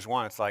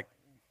 1. It's like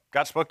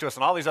God spoke to us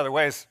in all these other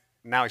ways.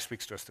 Now he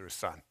speaks to us through his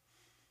Son.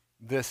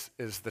 This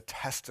is the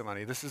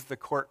testimony. This is the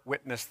court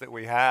witness that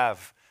we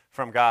have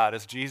from God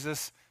as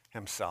Jesus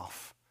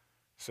himself.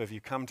 So if you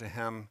come to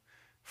him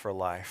for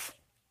life.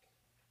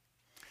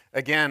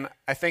 Again,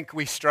 I think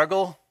we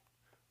struggle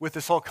with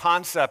this whole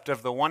concept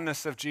of the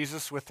oneness of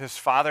Jesus with his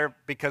Father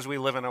because we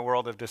live in a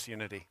world of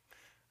disunity,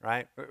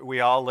 right?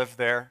 We all live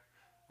there.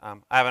 I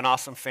have an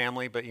awesome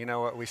family, but you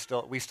know what? We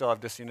still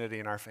have disunity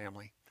in our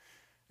family.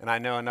 And I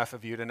know enough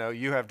of you to know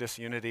you have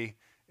disunity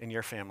in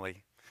your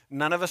family.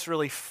 None of us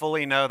really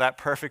fully know that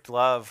perfect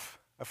love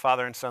of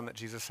Father and Son that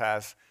Jesus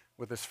has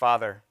with his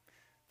Father,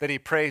 that he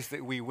prays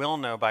that we will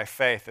know by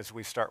faith as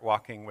we start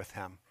walking with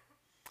him.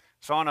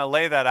 So I want to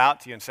lay that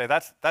out to you and say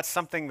that's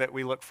something that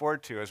we look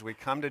forward to. As we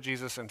come to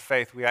Jesus in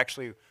faith, we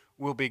actually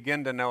will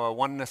begin to know a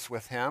oneness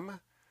with him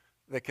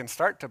that can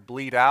start to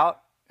bleed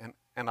out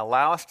and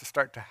allow us to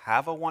start to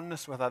have a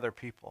oneness with other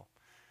people.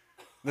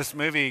 This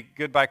movie,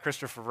 Goodbye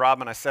Christopher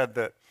Robin, I said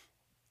that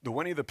the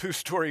Winnie the Pooh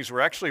stories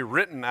were actually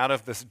written out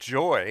of this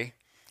joy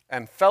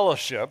and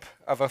fellowship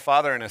of a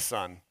father and a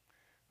son,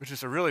 which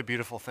is a really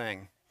beautiful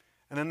thing.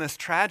 And then this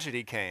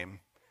tragedy came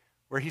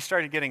where he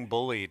started getting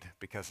bullied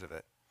because of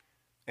it.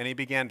 And he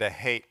began to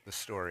hate the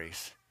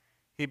stories.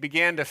 He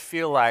began to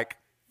feel like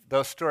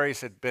those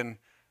stories had been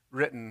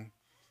written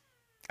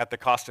at the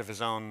cost of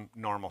his own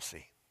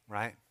normalcy,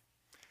 right?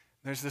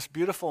 There's this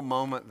beautiful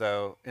moment,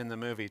 though, in the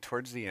movie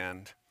towards the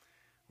end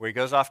where he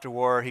goes off to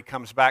war, he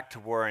comes back to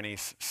war, and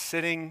he's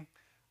sitting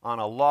on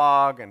a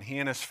log, and he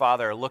and his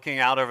father are looking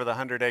out over the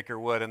 100-acre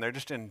wood, and they're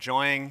just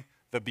enjoying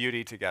the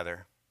beauty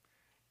together.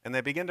 And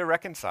they begin to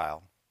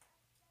reconcile.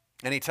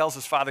 And he tells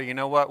his father, you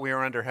know what, we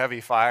were under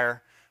heavy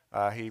fire.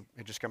 He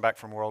had just come back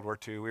from World War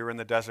II. We were in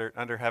the desert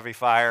under heavy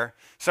fire.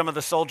 Some of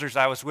the soldiers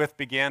I was with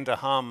began to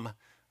hum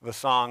the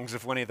songs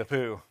of Winnie the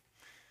Pooh.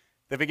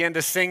 They began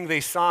to sing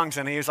these songs,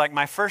 and he was like,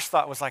 my first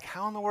thought was like,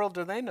 how in the world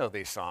do they know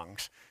these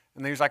songs?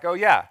 And he was like, oh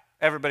yeah,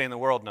 everybody in the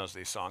world knows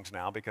these songs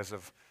now because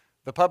of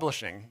the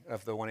publishing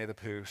of the Winnie the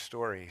Pooh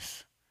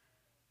stories.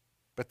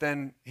 But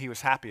then he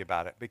was happy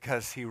about it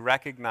because he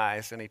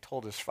recognized and he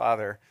told his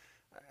father,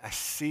 I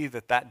see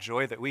that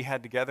joy that we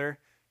had together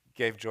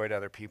gave joy to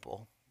other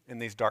people in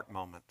these dark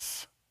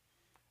moments.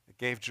 It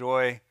gave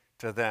joy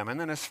to them. And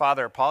then his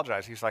father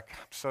apologized. He's like,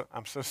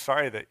 I'm so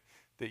sorry that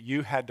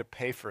you had to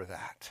pay for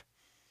that.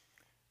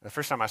 The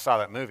first time I saw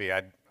that movie,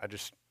 I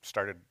just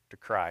started to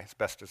cry as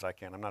best as I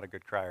can. I'm not a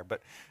good crier,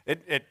 but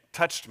it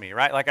touched me,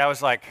 right? Like I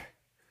was like,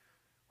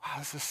 wow,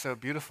 this is so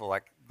beautiful.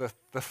 Like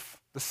the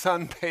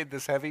son paid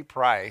this heavy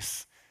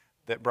price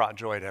that brought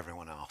joy to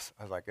everyone else.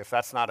 I was like, if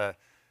that's not a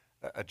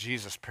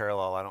Jesus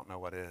parallel, I don't know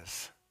what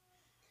is.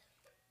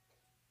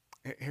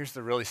 Here's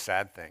the really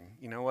sad thing.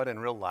 You know what? In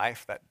real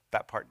life,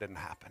 that part didn't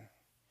happen.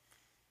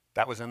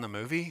 That was in the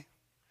movie,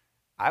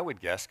 I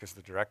would guess, because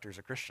the director's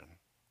a Christian.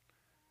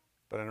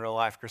 But in real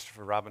life,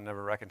 Christopher Robin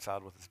never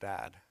reconciled with his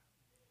dad.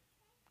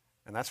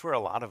 And that's where a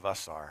lot of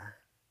us are.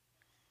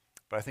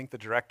 But I think the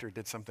director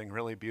did something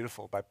really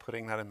beautiful by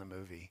putting that in the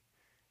movie.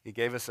 He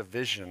gave us a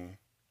vision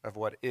of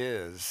what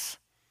is,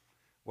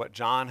 what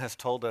John has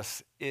told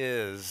us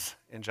is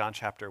in John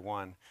chapter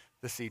 1,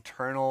 this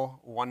eternal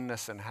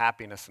oneness and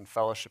happiness and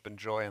fellowship and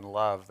joy and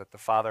love that the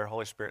Father,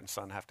 Holy Spirit, and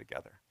Son have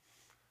together.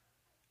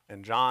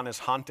 And John is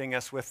haunting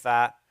us with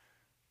that.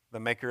 The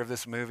maker of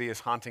this movie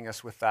is haunting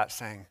us with that,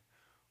 saying,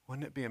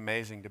 wouldn't it be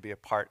amazing to be a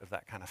part of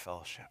that kind of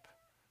fellowship?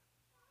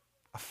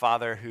 A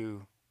Father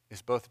who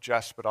is both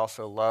just but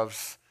also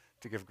loves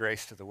to give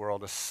grace to the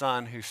world. A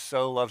Son who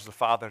so loves the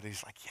Father that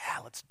he's like,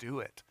 yeah, let's do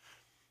it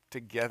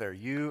together,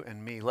 you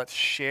and me. Let's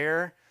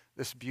share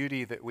this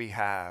beauty that we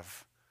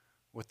have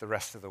with the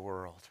rest of the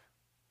world.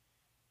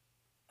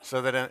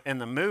 So that in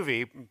the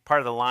movie, part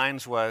of the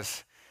lines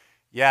was,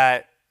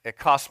 yeah, it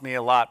cost me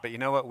a lot, but you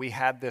know what? We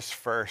had this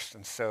first,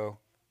 and so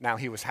now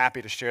he was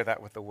happy to share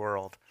that with the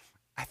world.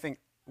 I think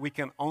we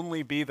can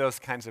only be those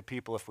kinds of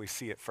people if we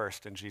see it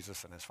first in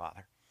Jesus and his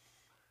Father.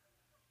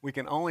 We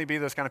can only be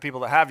those kind of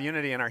people that have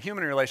unity in our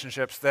human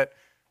relationships, that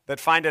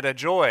find it a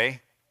joy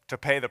to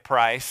pay the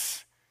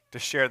price, to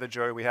share the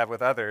joy we have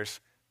with others,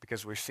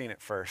 because we've seen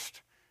it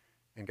first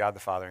in God the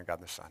Father and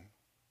God the Son.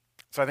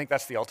 So I think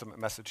that's the ultimate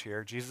message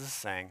here. Jesus is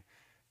saying,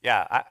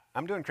 yeah,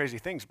 I'm doing crazy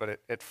things, but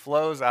it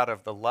flows out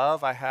of the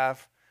love I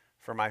have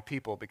for my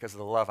people because of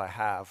the love I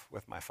have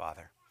with my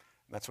Father.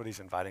 And that's what he's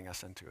inviting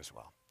us into as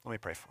well. Let me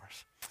pray for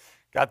us.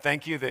 God,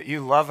 thank you that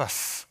you love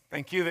us.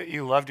 Thank you that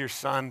you loved your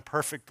Son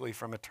perfectly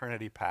from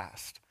eternity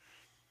past.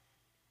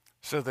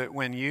 So that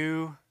when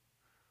you,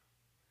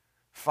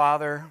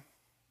 Father,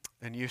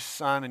 and you,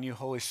 Son, and you,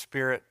 Holy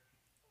Spirit,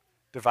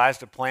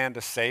 devised a plan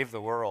to save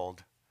the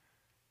world,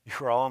 you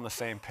were all on the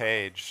same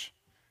page,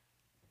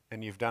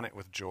 and you've done it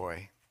with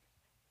joy.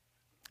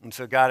 And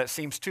so, God, it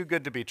seems too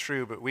good to be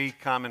true, but we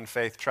come in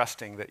faith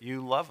trusting that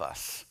you love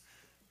us,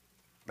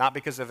 not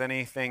because of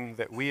anything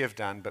that we have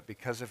done, but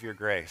because of your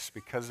grace,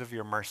 because of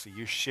your mercy.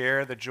 You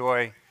share the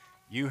joy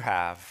you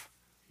have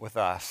with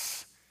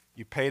us.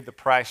 You paid the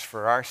price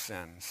for our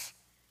sins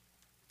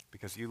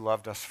because you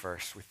loved us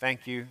first. We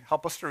thank you.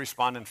 Help us to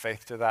respond in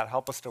faith to that.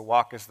 Help us to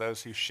walk as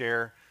those who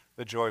share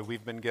the joy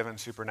we've been given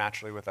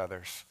supernaturally with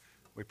others.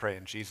 We pray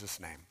in Jesus'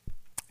 name.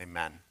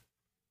 Amen.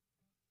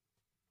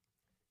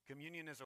 Communion is